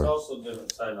 Oh, okay. It's also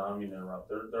different. Sorry, no, I mean to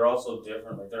interrupt. They're also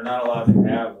different. Like, they're not allowed to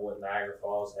have what Niagara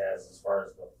Falls has as far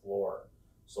as the floor.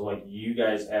 So, like, you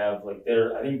guys have, like,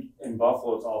 I think in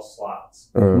Buffalo it's all slots.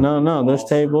 No, there's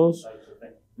tables.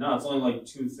 No, it's only like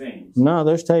two things. No,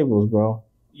 there's tables, bro.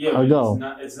 Yeah,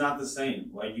 but it's not the same.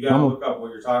 Like, you gotta look up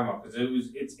what you're talking about, because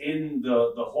it's in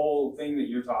the whole thing that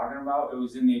you're talking about. It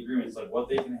was in the agreement. It's like what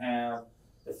they can have,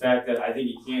 the fact that I think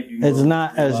it can't be more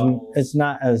it's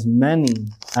not as many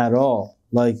at all.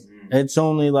 Like, it's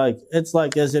only like, it's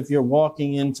like as if you're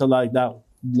walking into like that,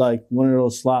 like one of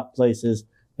those slot places.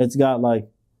 It's got like,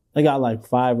 they got like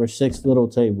 5 or 6 little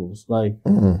tables, like,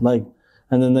 and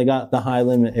then they got the high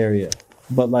limit area.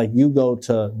 But like you go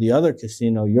to the other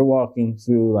casino, you're walking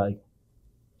through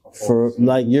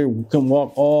you can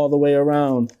walk all the way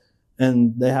around,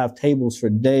 and they have tables for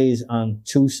days on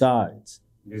 2 sides.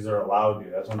 These are allowed to.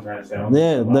 That's what I'm trying to say.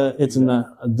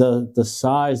 The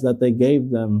size that they gave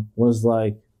them was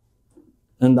like,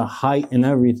 and the height and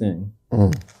everything.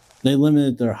 They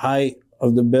limited their height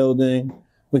of the building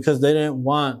because they didn't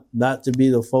want that to be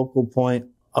the focal point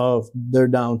of their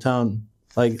downtown.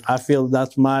 Like, I feel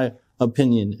that's my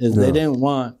opinion, is they didn't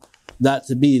want that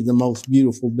to be the most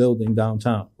beautiful building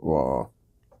downtown. Wow.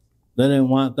 They didn't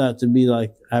want that to be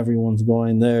like everyone's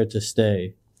going there to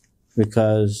stay,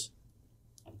 because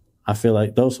I feel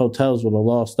like those hotels would have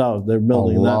lost out. They're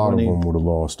building a that lot money. of them would have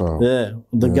lost out. Yeah.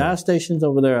 The gas stations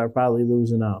over there are probably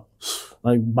losing out.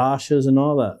 Like Bosch's and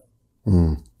all that.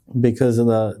 Because of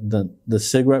the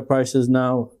cigarette prices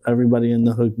now, everybody in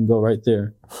the hood can go right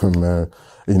there. Man,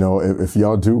 you know, if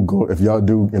y'all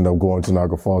do end up going to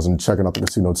Niagara Falls and checking out the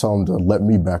casino, tell them to let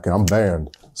me back in. I'm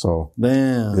banned. So,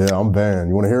 damn. Yeah, I'm banned.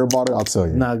 You want to hear about it? I'll tell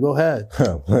you. Nah, go ahead.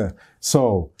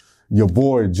 So, your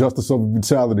boy, Justice Ova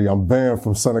Brutality, I'm banned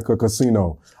from Seneca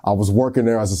Casino. I was working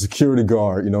there as a security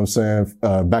guard, you know what I'm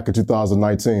saying, back in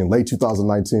 2019, late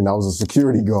 2019, I was a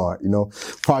security guard, you know,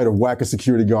 probably the wackest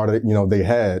security guard that, you know, they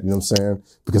had, you know what I'm saying,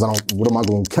 because what am I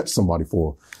going to catch somebody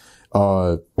for?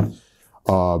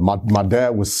 My dad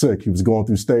was sick. He was going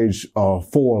through stage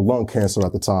 4 lung cancer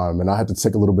at the time, and I had to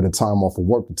take a little bit of time off of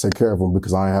work to take care of him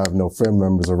because I have no family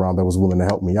members around that was willing to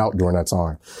help me out during that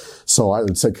time. So I had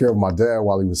to take care of my dad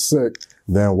while he was sick.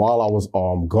 Then while I was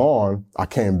gone, I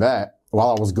came back. While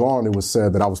I was gone, it was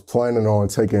said that I was planning on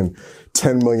taking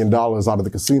 $10 million out of the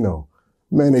casino.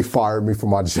 Man, they fired me from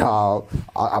my job.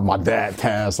 My dad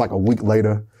passed like a week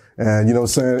later. And you know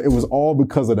what I'm saying? It was all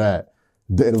because of that.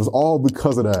 It was all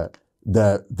because of that.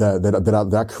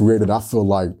 That created, I feel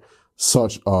like,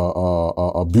 such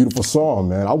a beautiful song,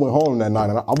 man. I went home that night,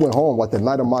 and I went home like the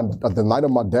night of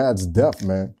my dad's death,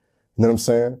 man. You know what I'm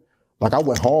saying? Like, I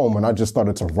went home and I just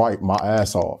started to write my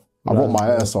ass off. I wrote my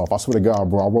ass off. I swear to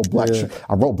God, bro. I wrote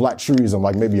Black Trees in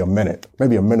like maybe a minute or 2.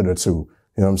 You know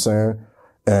what I'm saying?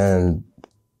 And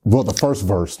wrote the first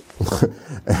verse.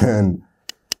 And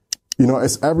you know,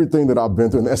 it's everything that I've been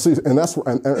through.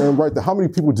 And right there, how many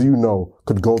people do you know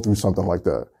could go through something like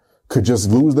that? Could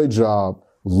just lose their job,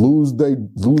 lose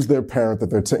their parent that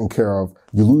they're taking care of.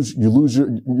 You lose your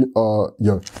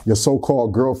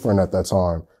so-called girlfriend at that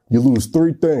time. You lose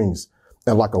 3 things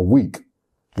in like a week.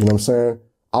 You know what I'm saying?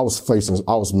 I'm not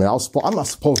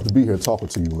supposed to be here talking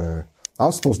to you, man.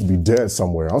 I'm supposed to be dead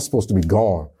somewhere. I'm supposed to be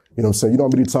gone. You know what I'm saying? You know how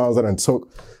many times I done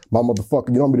took my motherfucker,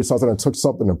 you know how many times I done took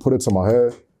something and put it to my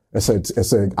head? And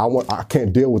said, I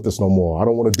can't deal with this no more. I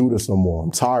don't want to do this no more.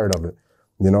 I'm tired of it,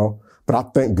 you know? But I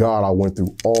thank God I went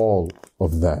through all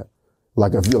of that.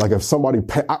 Like if somebody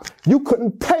you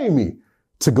couldn't pay me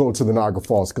to go to the Niagara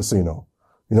Falls Casino.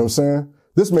 You know what I'm saying?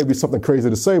 This may be something crazy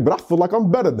to say, but I feel like I'm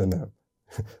better than them.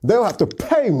 They'll have to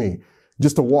pay me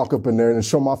just to walk up in there and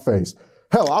show my face.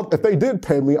 Hell, if they did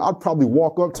pay me, I'd probably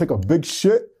walk up, take a big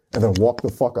shit, and then walk the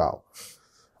fuck out.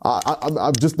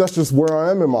 That's just where I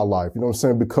am in my life. You know what I'm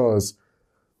saying? Because,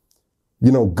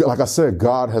 you know, like I said,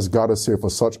 God has got us here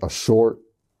for such a short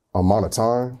amount of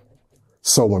time.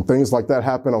 So when things like that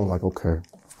happen, I'm like, okay,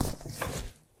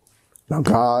 now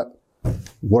God,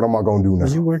 what am I going to do now?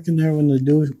 Was you working there when the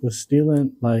dude was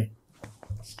stealing? Like,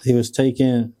 he was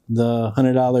taking the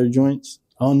 $100 joints?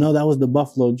 Oh no, that was the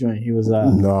Buffalo joint. He was,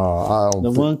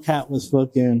 one cat was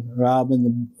fucking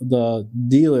robbing the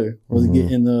dealer was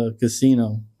getting the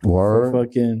casino. Word. For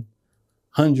fucking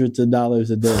hundreds of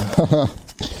dollars a day. I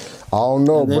don't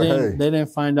know, but they didn't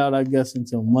find out, I guess,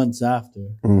 until months after.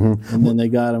 And then they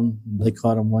caught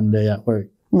him one day at work.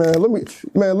 Man,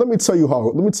 let me tell you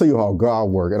how God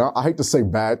works. And I hate to say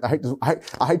bad. I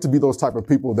hate to be those type of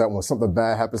people that when something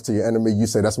bad happens to your enemy, you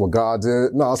say that's what God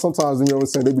did. No, sometimes, you know what I'm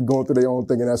saying, they be going through their own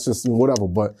thing and that's just whatever.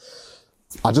 But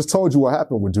I just told you what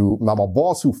happened with dude. Now my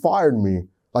boss who fired me,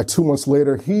 like 2 months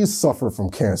later, he's suffered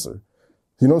from cancer.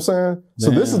 You know what I'm saying?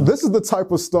 So this is the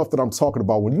type of stuff that I'm talking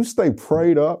about. When you stay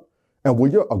prayed up and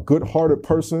when you're a good-hearted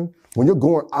person, when you're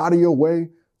going out of your way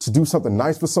to do something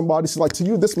nice for somebody, so like to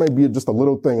you, this may be just a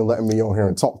little thing and letting me on here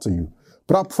and talk to you.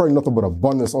 But I pray nothing but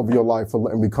abundance over your life for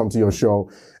letting me come to your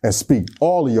show and speak.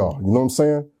 All of y'all, you know what I'm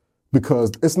saying?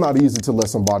 Because it's not easy to let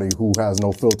somebody who has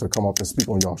no filter come up and speak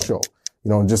on your show. You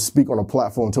know, and just speak on a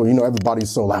platform until, you know, everybody's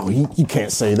so loud. You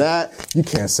can't say that. You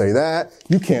can't say that.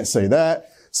 You can't say that.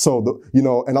 So, you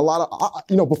know, and a lot of,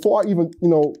 before I even,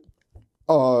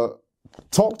 talk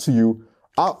to you,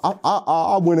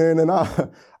 I went in and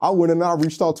I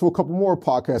reached out to a couple more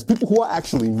podcasts, people who I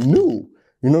actually knew.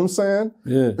 You know what I'm saying?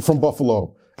 Yeah. From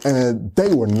Buffalo. And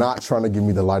they were not trying to give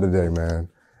me the light of day, man.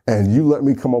 And you let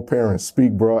me come up here and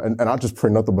speak, bro. And I just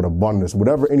pray nothing but abundance.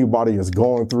 Whatever anybody is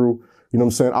going through, you know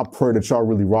what I'm saying? I pray that y'all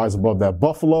really rise above that.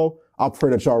 Buffalo, I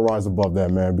pray that y'all rise above that,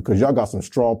 man, because y'all got some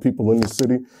strong people in the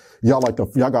city. Y'all got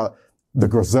the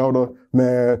Griselda,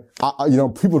 man. You know,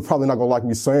 people are probably not gonna like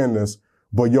me saying this,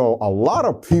 but yo, a lot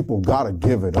of people gotta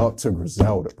give it up to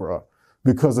Griselda, bro.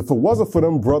 Because if it wasn't for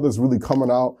them brothers really coming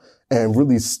out and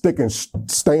really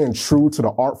staying true to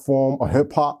the art form of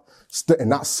hip hop, and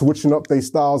not switching up their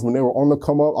styles when they were on the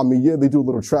come up. I mean, yeah, they do a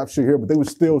little trap shit here, but they were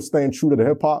still staying true to the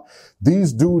hip hop.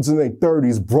 These dudes in their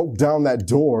 30s broke down that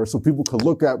door so people could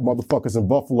look at motherfuckers in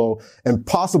Buffalo and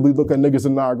possibly look at niggas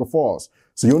in Niagara Falls.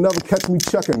 So you'll never catch me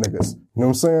checking niggas. You know what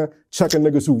I'm saying? Checking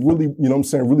niggas who really, you know what I'm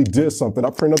saying, really did something. I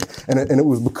pray nothing. And it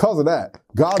was because of that.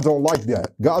 God don't like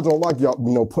that. God don't like y'all,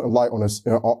 you know, putting light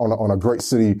on a great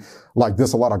city like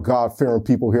this. A lot of God-fearing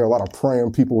people here, a lot of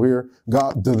praying people here.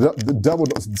 The devil,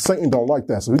 Satan don't like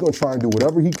that. So he's going to try and do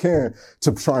whatever he can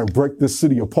to try and break this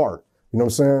city apart. You know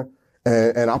what I'm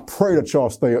saying? And I pray that y'all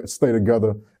stay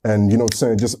together. And, you know what I'm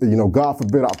saying? Just, you know, God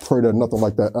forbid, I pray that nothing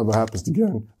like that ever happens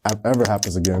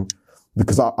again.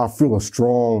 Because I feel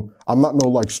I'm not no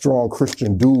like strong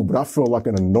Christian dude, but I feel like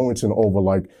an anointing over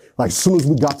like as soon as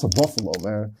we got to Buffalo,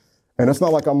 man. And it's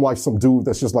not like I'm like some dude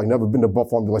that's just like never been to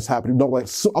Buffalo. I'm like happy. No, like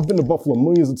I've been to Buffalo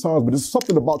millions of times, but there's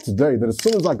something about today that as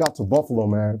soon as I got to Buffalo,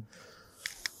 man,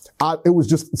 it was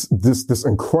just this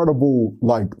incredible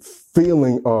like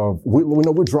feeling of we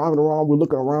know we're driving around, we're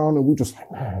looking around, and we're just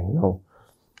like, man, you know,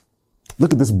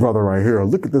 look at this brother right here,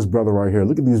 look at this brother right here,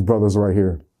 look at these brothers right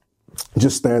here.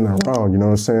 Just standing around, you know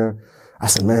what I'm saying? I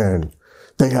said, man,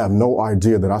 they have no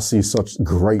idea that I see such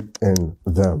great in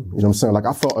them. You know what I'm saying? Like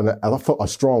I felt a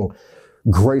strong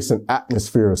grace and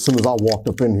atmosphere as soon as I walked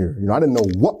up in here. You know, I didn't know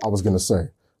what I was going to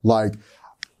say. Like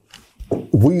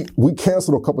we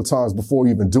canceled a couple of times before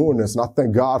even doing this. And I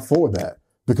thank God for that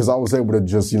because I was able to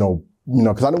just,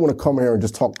 because I didn't want to come here and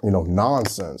just talk,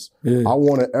 nonsense. Yeah. I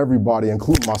wanted everybody,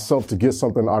 including myself, to get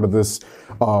something out of this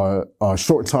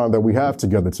short time that we have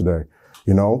together today.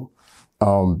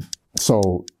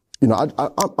 So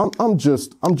I'm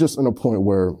just in a point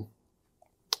where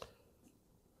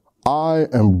I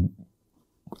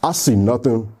see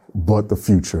nothing but the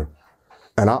future,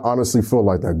 and I honestly feel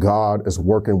like that God is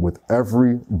working with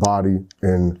everybody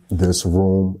in this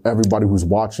room, everybody who's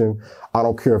watching. I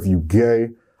don't care if you gay.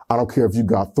 I don't care if you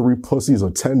got 3 pussies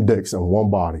or 10 dicks in one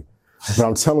body. But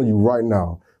I'm telling you right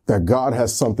now that God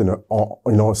has something,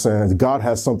 God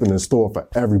has something in store for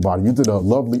everybody. You did a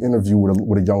lovely interview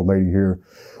with a young lady here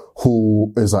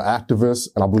who is an activist,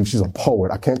 and I believe she's a poet.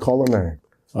 I can't call her name.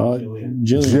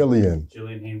 Jillian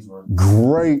Hainsworth.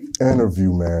 Great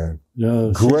interview, man.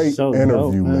 Yo, great so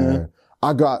interview, dope, man.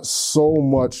 I got so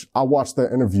much. I watched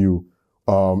that interview,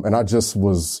 and I just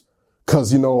was,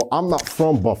 cause, I'm not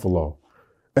from Buffalo.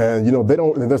 And,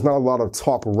 there's not a lot of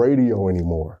talk radio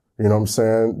anymore. You know what I'm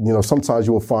saying? Sometimes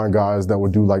you will find guys that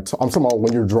would do I'm talking about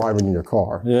when you're driving in your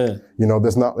car. Yeah.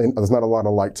 There's not a lot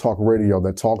of talk radio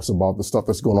that talks about the stuff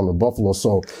that's going on in Buffalo.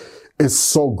 So it's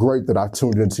so great that I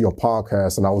tuned into your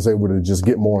podcast and I was able to just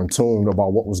get more in tune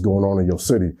about what was going on in your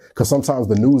city. Cause sometimes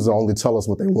the news only tell us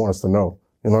what they want us to know.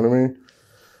 You know what I mean?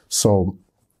 So,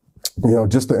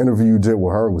 just the interview you did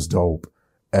with her was dope.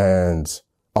 And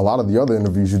a lot of the other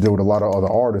interviews you did with a lot of other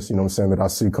artists, that I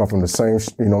see come from the same,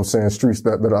 streets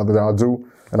that I do.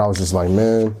 And I was just like,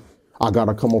 man, I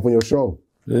gotta come up on your show.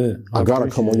 Yeah. I gotta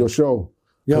come on your show.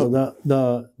 Yo,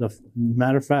 the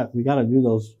matter of fact, we gotta do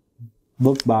those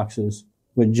book boxes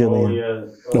with Jillian.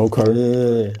 Oh, yeah. Okay.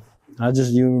 Yeah.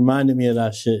 You reminded me of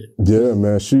that shit. Yeah,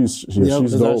 man. She's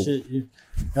dope.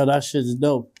 That shit's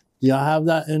dope. Do y'all have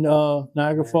that in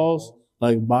Niagara Falls?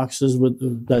 Like boxes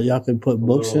that y'all can put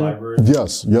books in?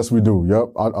 Yes, we do.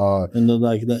 Yep. In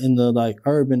the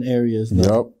urban areas.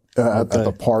 Though. Yep. At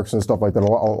the parks and stuff like that.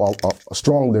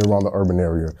 Strongly around the urban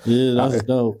area. Yeah, that's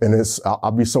dope. And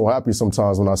I'll be so happy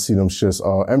sometimes when I see them shits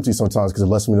empty sometimes because it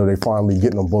lets me know they finally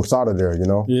getting them books out of there.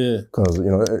 Yeah. Because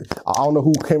I don't know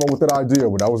who came up with that idea,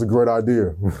 but that was a great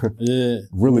idea. Yeah.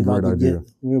 Really great idea.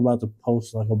 We're about to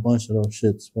post a bunch of those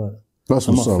shits, but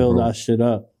I'm gonna fill that shit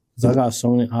up. Cause I got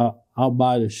so many. I'll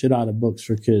buy the shit out of books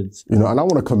for kids. And I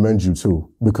want to commend you too,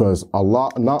 because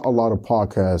not a lot of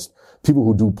podcasts, people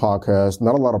who do podcasts,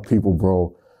 not a lot of people,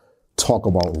 bro, talk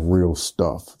about real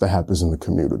stuff that happens in the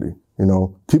community.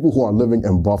 People who are living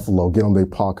in Buffalo get on their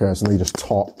podcast and they just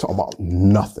talk about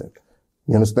nothing.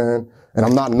 You understand? And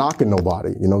I'm not knocking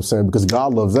nobody, because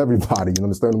God loves everybody. You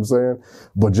understand what I'm saying?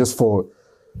 But just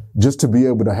to be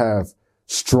able to have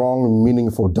strong,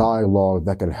 meaningful dialogue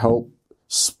that can help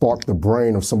spark the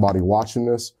brain of somebody watching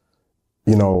this,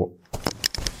 you know,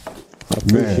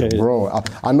 man, bro,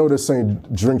 I know this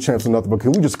ain't Drink Champs or nothing, but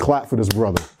can we just clap for this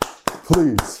brother?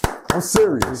 Please. I'm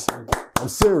serious. I'm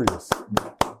serious.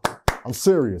 I'm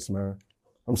serious, man.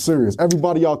 I'm serious.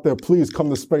 Everybody out there, please come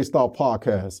to SpacedOut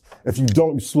Podcast. If you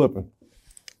don't, you're slipping.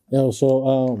 Yo,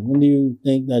 so when do you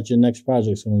think that your next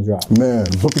project's gonna drop? Man,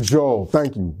 Book of Job,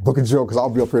 thank you. Book of Job, because I'll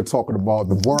be up here talking about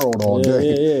the world all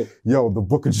day. Yeah. Yo, the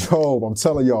Book of Job, I'm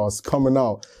telling y'all, it's coming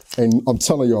out. And I'm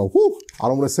telling y'all, whew, I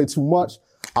don't want to say too much.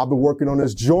 I've been working on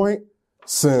this joint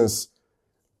since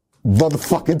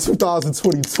motherfucking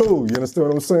 2022. You understand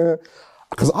what I'm saying?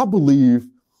 Because I believe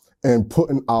in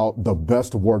putting out the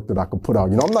best work that I can put out.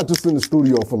 You know, I'm not just in the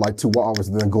studio for like 2 hours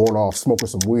and then going off smoking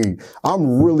some weed.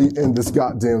 I'm really in this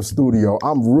goddamn studio.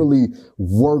 I'm really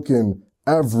working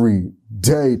every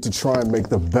day to try and make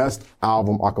the best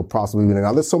album I could possibly be.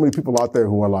 Now, there's so many people out there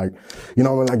who are like, you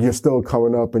know, like you're still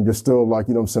coming up and you're still like,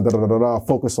 you know what I'm saying,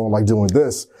 focus on like doing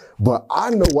this. But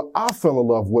I know what I fell in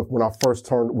love with when I first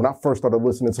started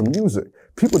listening to music.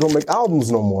 People don't make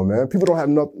albums no more, man. People don't have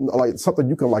nothing, like something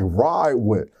you can like ride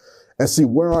with. And see,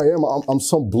 where I am, I'm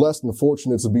so blessed and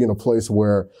fortunate to be in a place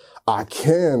where I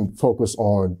can focus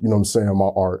on, you know what I'm saying, my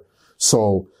art.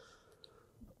 So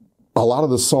a lot of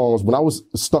the songs, when I was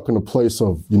stuck in a place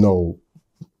of, you know,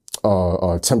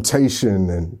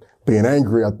 temptation and being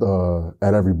angry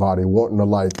at everybody, wanting to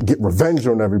like get revenge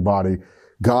on everybody,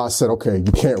 God said, okay,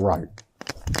 you can't write.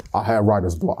 I had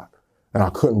writer's block and I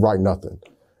couldn't write nothing.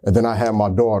 And then I had my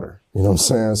daughter, you know what I'm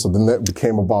saying? So then that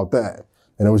became about that.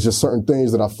 And it was just certain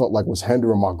things that I felt like was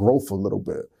hindering my growth a little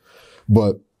bit.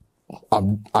 But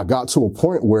I got to a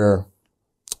point where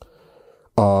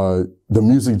the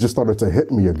music just started to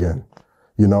hit me again.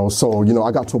 You know, so, you know,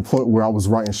 I got to a point where I was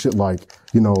writing shit like,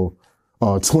 you know,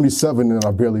 27 and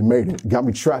I barely made it. Got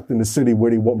me trapped in the city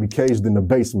where they want me caged in the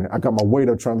basement. I got my weight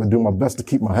up trying to do my best to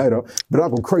keep my head up, but I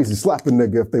go crazy, slap a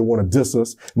nigga if they want to diss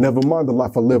us. Never mind the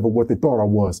life I live or what they thought I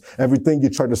was. Everything you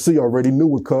tried to see already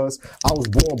knew it, cuz I was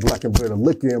born black and bitter,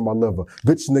 liquor in my liver.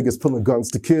 Bitch niggas pulling guns,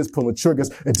 the kids pulling triggers,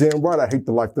 and damn right I hate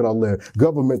the life that I live.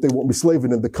 Government, they want me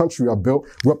slaving in the country I built.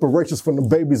 Reparations from the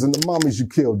babies and the mommies you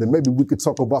killed. Then maybe we could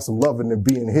talk about some loving and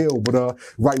being healed, but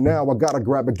right now I gotta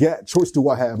grab a gat. Choice do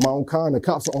I have? My own kind. The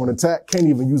cops are on attack, can't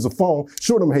even use a phone.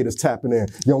 Sure, them haters tapping in.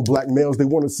 Young black males, they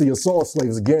want to see us all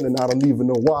slaves again, and I don't even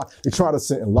know why. They try to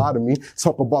sit and lie to me,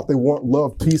 talk about they want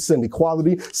love, peace, and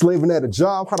equality. Slaving at a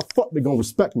job, how the fuck they gonna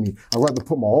respect me? I'd rather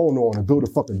put my own on and build a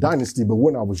fucking dynasty, but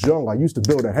when I was young, I used to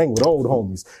build and hang with old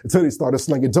homies until they started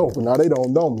slinging dope, and now they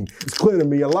don't know me. It's clear to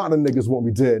me a lot of niggas want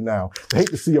me dead now. They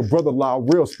hate to see a brother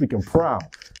loud, real, speaking proud.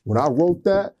 When I wrote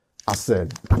that, I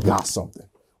said, I got something.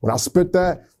 When I spit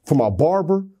that for my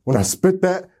barber, when I spit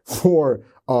that for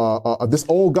this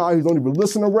old guy who don't even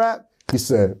listen to rap, he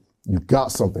said, you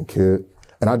got something, kid.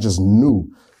 And I just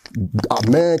knew. A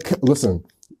man can't, listen,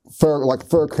 like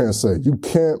Farrakhan said,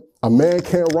 a man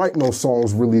can't write no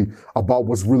songs really about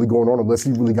what's really going on unless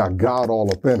he really got God all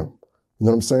up in him. You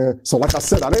know what I'm saying? So like I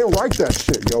said, I didn't write that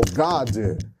shit, yo. God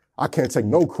did. I can't take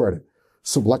no credit.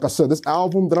 So like I said, this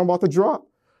album that I'm about to drop,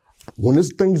 when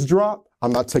this thing's drop,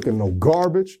 I'm not taking no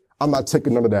garbage. I'm not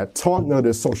taking none of that talk, none of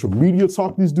this social media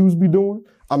talk these dudes be doing.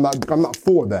 I'm not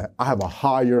for that. I have a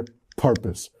higher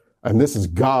purpose. And this is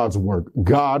God's work.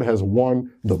 God has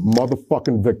won the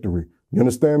motherfucking victory. You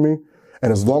understand me?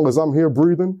 And as long as I'm here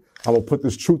breathing, I'm gonna put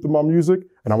this truth in my music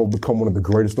and I'm gonna become one of the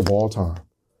greatest of all time.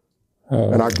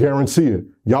 And I guarantee it.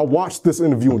 Y'all watch this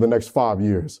interview in the next 5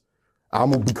 years. I'm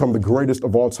gonna become the greatest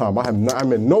of all time.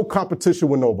 I'm in no competition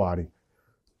with nobody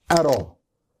at all.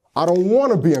 I don't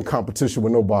want to be in competition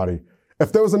with nobody.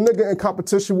 If there was a nigga in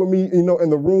competition with me, you know, in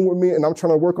the room with me and I'm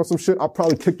trying to work on some shit, I'll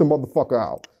probably kick the motherfucker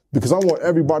out because I want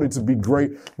everybody to be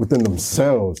great within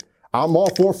themselves. I'm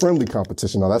all for friendly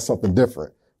competition. Now that's something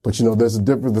different. But you know, there's a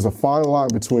difference. There's a fine line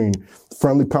between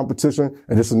friendly competition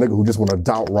and just a nigga who just want to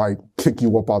outright kick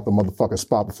you up out the motherfucking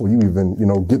spot before you even, you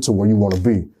know, get to where you want to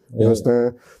be. You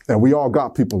understand? And we all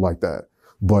got people like that.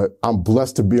 But I'm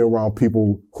blessed to be around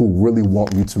people who really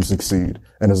want me to succeed.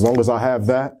 And as long as I have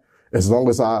that, as long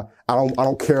as I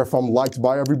don't care if I'm liked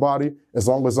by everybody, as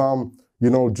long as I'm,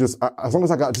 you know, as long as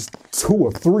I got just 2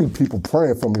 or 3 people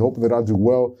praying for me, hoping that I do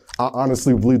well, I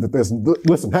honestly believe that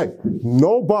listen, hey,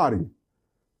 nobody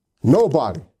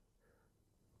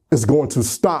is going to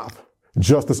stop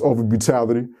justice over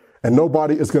brutality, and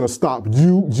nobody is going to stop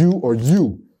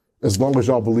you, as long as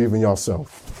y'all believe in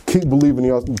yourself. Keep believing in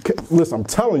yourself. Listen, I'm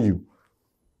telling you,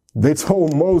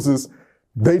 Moses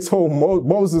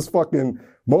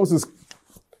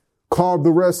carved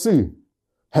the Red Sea,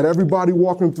 had everybody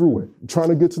walking through it, trying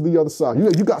to get to the other side.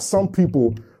 You got some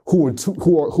people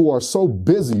who are so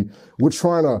busy with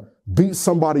trying to beat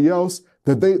somebody else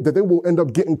that they will end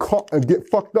up getting caught and get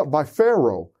fucked up by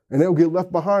Pharaoh, and they'll get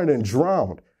left behind and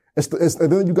drowned.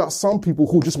 And then you got some people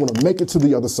who just want to make it to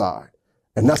the other side.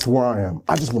 And that's where I am.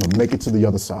 I just want to make it to the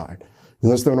other side. You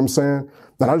understand what I'm saying?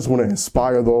 That I just want to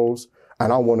inspire those,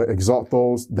 and I want to exalt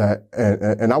those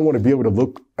and I want to be able to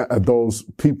look at those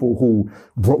people who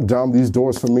broke down these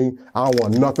doors for me. I don't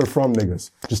want nothing from niggas.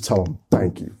 Just tell them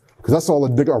thank you. Because that's all a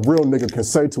real nigga can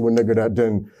say to a nigga that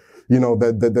then,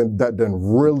 that then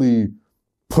really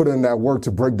put in that work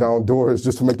to break down doors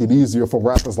just to make it easier for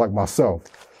rappers like myself.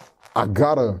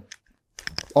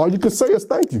 All you can say is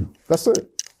thank you. That's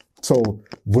it. So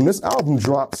when this album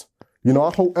drops, I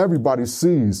hope everybody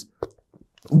sees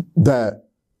that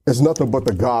it's nothing but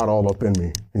the God all up in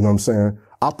me. You know what I'm saying?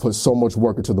 I put so much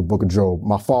work into the Book of Job.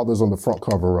 My father's on the front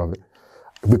cover of it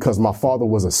because my father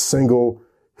was a single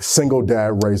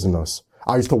dad raising us.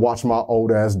 I used to watch my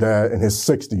old ass dad in his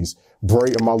 60s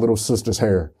braiding my little sister's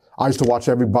hair. I used to watch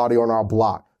everybody on our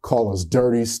block call us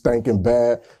dirty, stinking,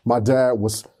 bad. My dad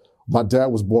was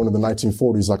born in the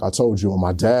 1940s, like I told you, and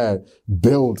my dad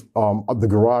built the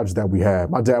garage that we had.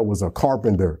 My dad was a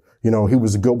carpenter. He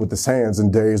was good with his hands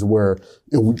in days where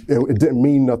it didn't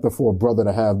mean nothing for a brother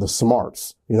to have the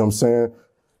smarts. You know what I'm saying?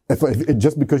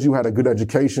 Just because you had a good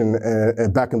education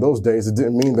and back in those days, it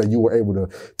didn't mean that you were able to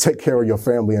take care of your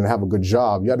family and have a good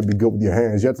job. You had to be good with your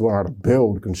hands. You had to learn how to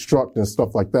build, construct, and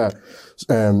stuff like that.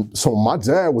 And so my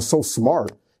dad was so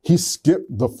smart. He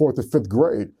skipped the 4th and 5th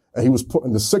grade, and he was put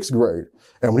in the 6th grade.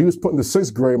 And when he was put in the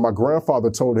 6th grade, my grandfather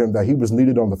told him that he was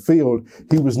needed on the field.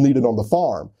 He was needed on the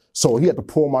farm. So he had to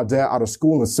pull my dad out of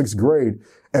school in 6th grade.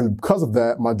 And because of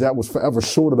that, my dad was forever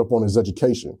shorted up on his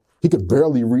education. He could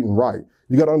barely read and write.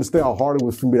 You got to understand how hard it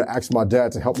was for me to ask my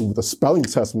dad to help me with a spelling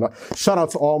test. Shout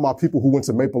out to all my people who went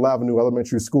to Maple Avenue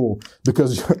Elementary School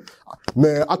because,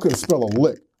 man, I couldn't spell a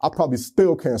lick. I probably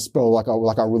still can't spell like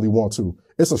I really want to.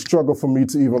 It's a struggle for me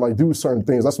to even do certain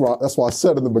things. That's why I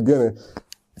said in the beginning,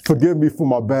 forgive me for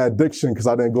my bad diction because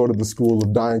I didn't go to the school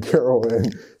of Diane Carroll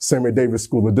and Sammy Davis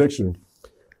School of Diction.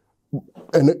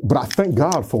 But I thank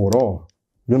God for it all.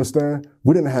 You understand?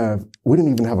 We didn't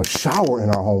even have a shower in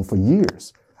our home for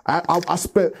years. I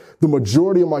spent the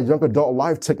majority of my young adult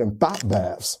life taking thought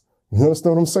baths. You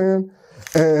understand what I'm saying?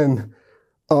 And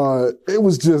it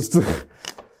was just,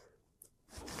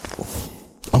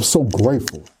 I'm so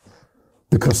grateful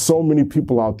because so many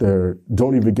people out there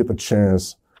don't even get the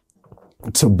chance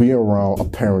to be around a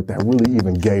parent that really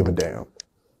even gave a damn.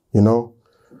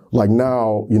 Like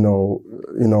now,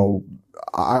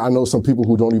 I know some people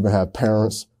who don't even have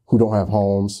parents, who don't have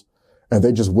homes, and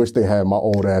they just wish they had my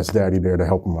old ass daddy there to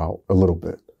help them out a little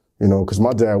bit, because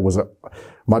my dad,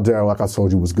 like I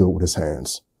told you, was good with his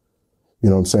hands. You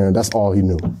know what I'm saying? That's all he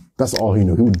knew. That's all he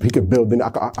knew. He could build.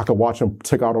 I could watch him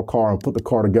take out a car and put the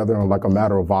car together in like a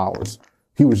matter of hours.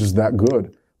 He was just that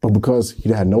good. But because he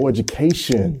had no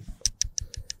education,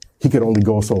 he could only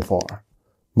go so far.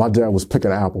 My dad was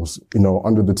picking apples,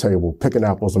 under the table, picking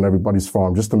apples on everybody's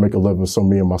farm just to make a living so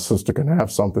me and my sister can have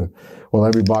something. Well,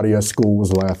 everybody at school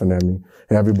was laughing at me.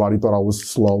 And everybody thought I was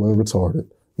slow and retarded.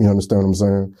 You understand what I'm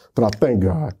saying? But I thank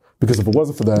God, because if it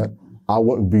wasn't for that, I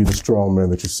wouldn't be the strong man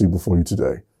that you see before you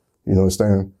today. You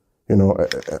understand? And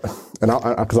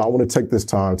because I want to take this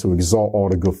time to exalt all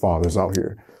the good fathers out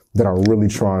here that are really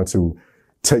trying to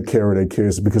take care of their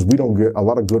kids, because a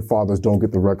lot of good fathers don't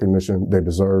get the recognition they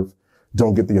deserve,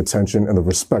 don't get the attention and the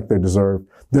respect they deserve.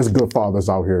 There's good fathers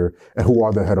out here and who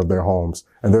are the head of their homes.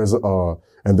 And there's a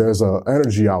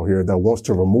energy out here that wants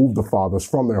to remove the fathers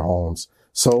from their homes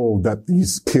so that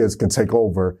these kids can take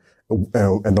over.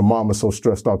 And the mom is so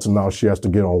stressed out to now she has to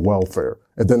get on welfare.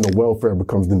 And then the welfare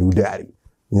becomes the new daddy.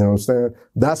 You know what I'm saying?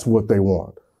 That's what they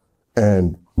want.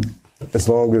 And as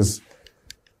long as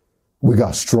we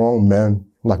got strong men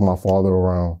like my father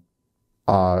around,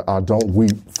 I don't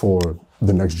weep for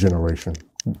the next generation.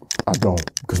 I don't,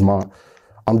 because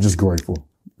I'm just grateful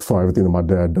for everything that my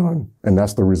dad done. And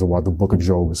that's the reason why the Book of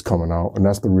Job is coming out. And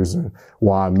that's the reason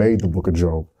why I made the Book of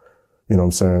Job. You know what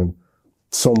I'm saying?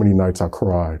 So many nights I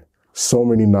cried. So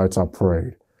many nights I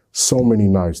prayed. So many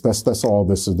nights. That's all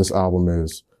this album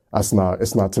is. It's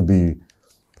not to be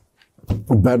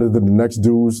better than the next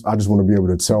dudes. I just want to be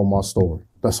able to tell my story.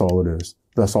 That's all it is.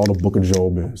 That's all the Book of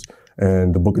Job is.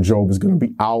 And the Book of Job is going to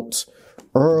be out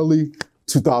early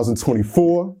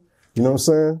 2024. You know what I'm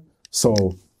saying?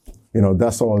 So,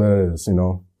 that's all that is,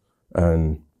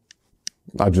 and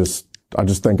I just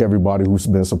thank everybody who's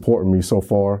been supporting me so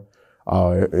far.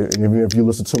 Even if you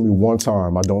listen to me one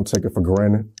time, I don't take it for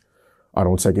granted. I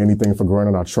don't take anything for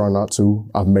granted. I try not to.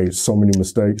 I've made so many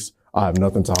mistakes. I have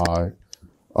nothing to hide.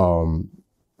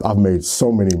 I've made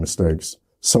so many mistakes,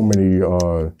 so many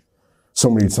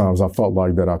times I felt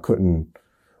like that I couldn't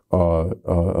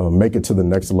make it to the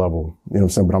next level. You know what I'm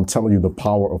saying? But I'm telling you, the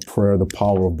power of prayer, the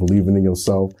power of believing in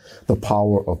yourself, the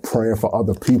power of praying for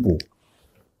other people,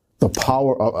 the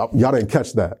power of, y'all didn't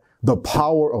catch that, the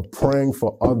power of praying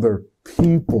for other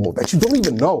people that you don't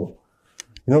even know.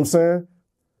 You know what I'm saying?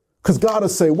 Because God will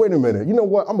say, wait a minute, you know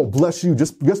what? I'm going to bless you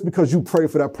just because you pray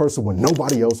for that person when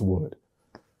nobody else would.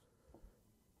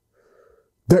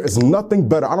 There is nothing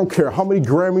better. I don't care how many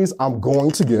Grammys I'm going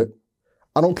to get.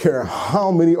 I don't care how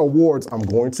many awards I'm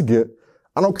going to get.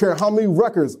 I don't care how many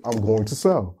records I'm going to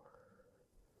sell.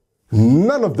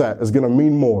 None of that is going to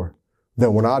mean more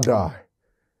than when I die.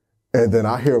 And then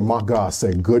I hear my God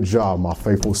say, good job, my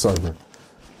faithful servant.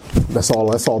 That's all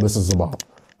this is about.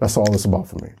 That's all it's about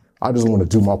for me. I just want to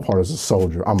do my part as a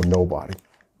soldier. I'm a nobody.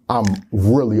 I'm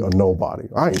really a nobody.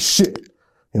 I ain't shit.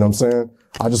 You know what I'm saying?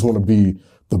 I just want to be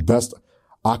the best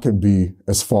I can be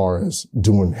as far as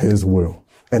doing his will.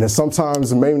 And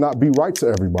sometimes it may not be right to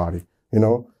everybody. You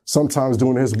know, sometimes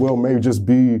doing his will may just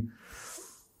be,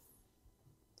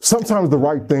 sometimes the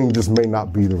right thing just may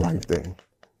not be the right thing.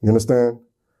 You understand?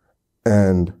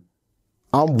 And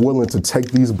I'm willing to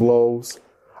take these blows.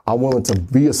 I'm willing to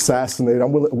be assassinated.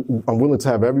 I'm willing to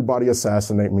have everybody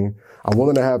assassinate me. I'm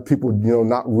willing to have people, you know,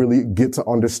 not really get to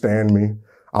understand me.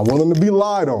 I'm willing to be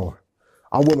lied on.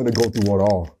 I'm willing to go through it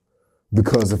all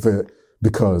because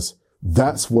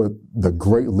that's what the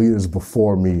great leaders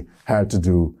before me had to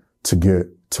do to get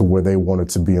to where they wanted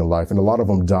to be in life. And a lot of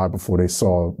them died before they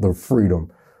saw the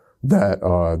freedom that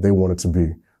they wanted to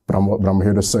be. But I'm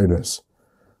here to say this,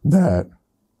 that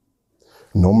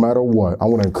no matter what, I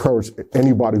want to encourage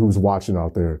anybody who's watching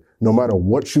out there, no matter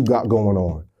what you got going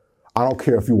on. I don't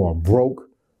care if you are broke.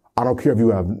 I don't care if you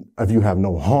have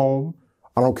no home.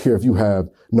 I don't care if you have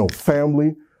no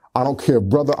family. I don't care,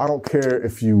 brother. I don't care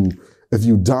if you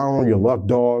down on your luck,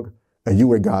 dog, and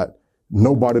you ain't got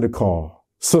nobody to call.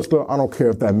 Sister, I don't care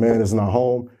if that man is not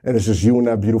home and it's just you and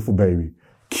that beautiful baby.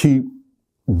 Keep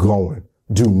going.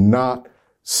 Do not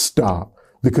stop.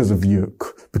 Because if you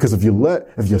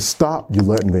stop, you're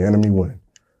letting the enemy win.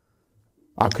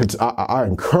 I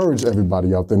encourage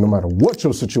everybody out there, no matter what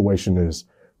your situation is,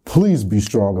 please be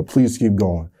strong and please keep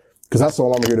going. Because that's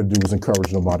all I'm here to do is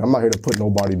encourage nobody. I'm not here to put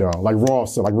nobody down. Like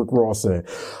Rick Ross said,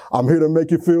 I'm here to make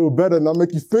you feel better, not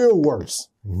make you feel worse.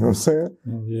 You know what I'm saying?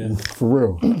 Oh, yeah. For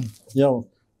real. Yo,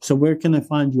 so where can I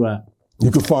find you at?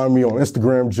 You can find me on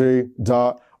Instagram,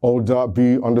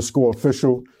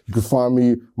 j.o.b_official. You can find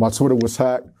me. My Twitter was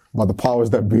hacked by the powers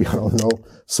that be. I don't know.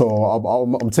 So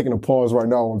I'm taking a pause right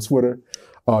now on Twitter.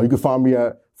 You can find me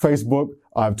at Facebook.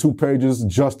 I have 2 pages,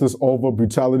 Justice Ova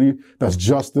Brutality. That's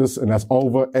Justice, and that's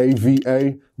Ova,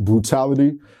 A-V-A,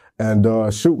 Brutality. And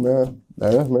shoot, man.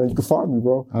 Yeah, man, you can find me,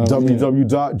 bro.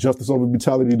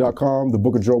 www.justiceoverbrutality.com. The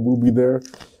Book of Job will be there.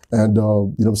 And, you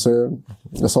know what I'm saying?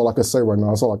 That's all I can say right now.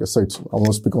 That's all I can say. I don't want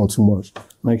to speak on too much.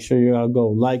 Make sure you go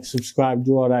like, subscribe,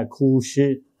 do all that cool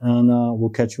shit. And we'll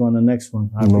catch you on the next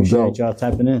one. I appreciate y'all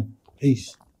tapping in.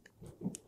 Peace.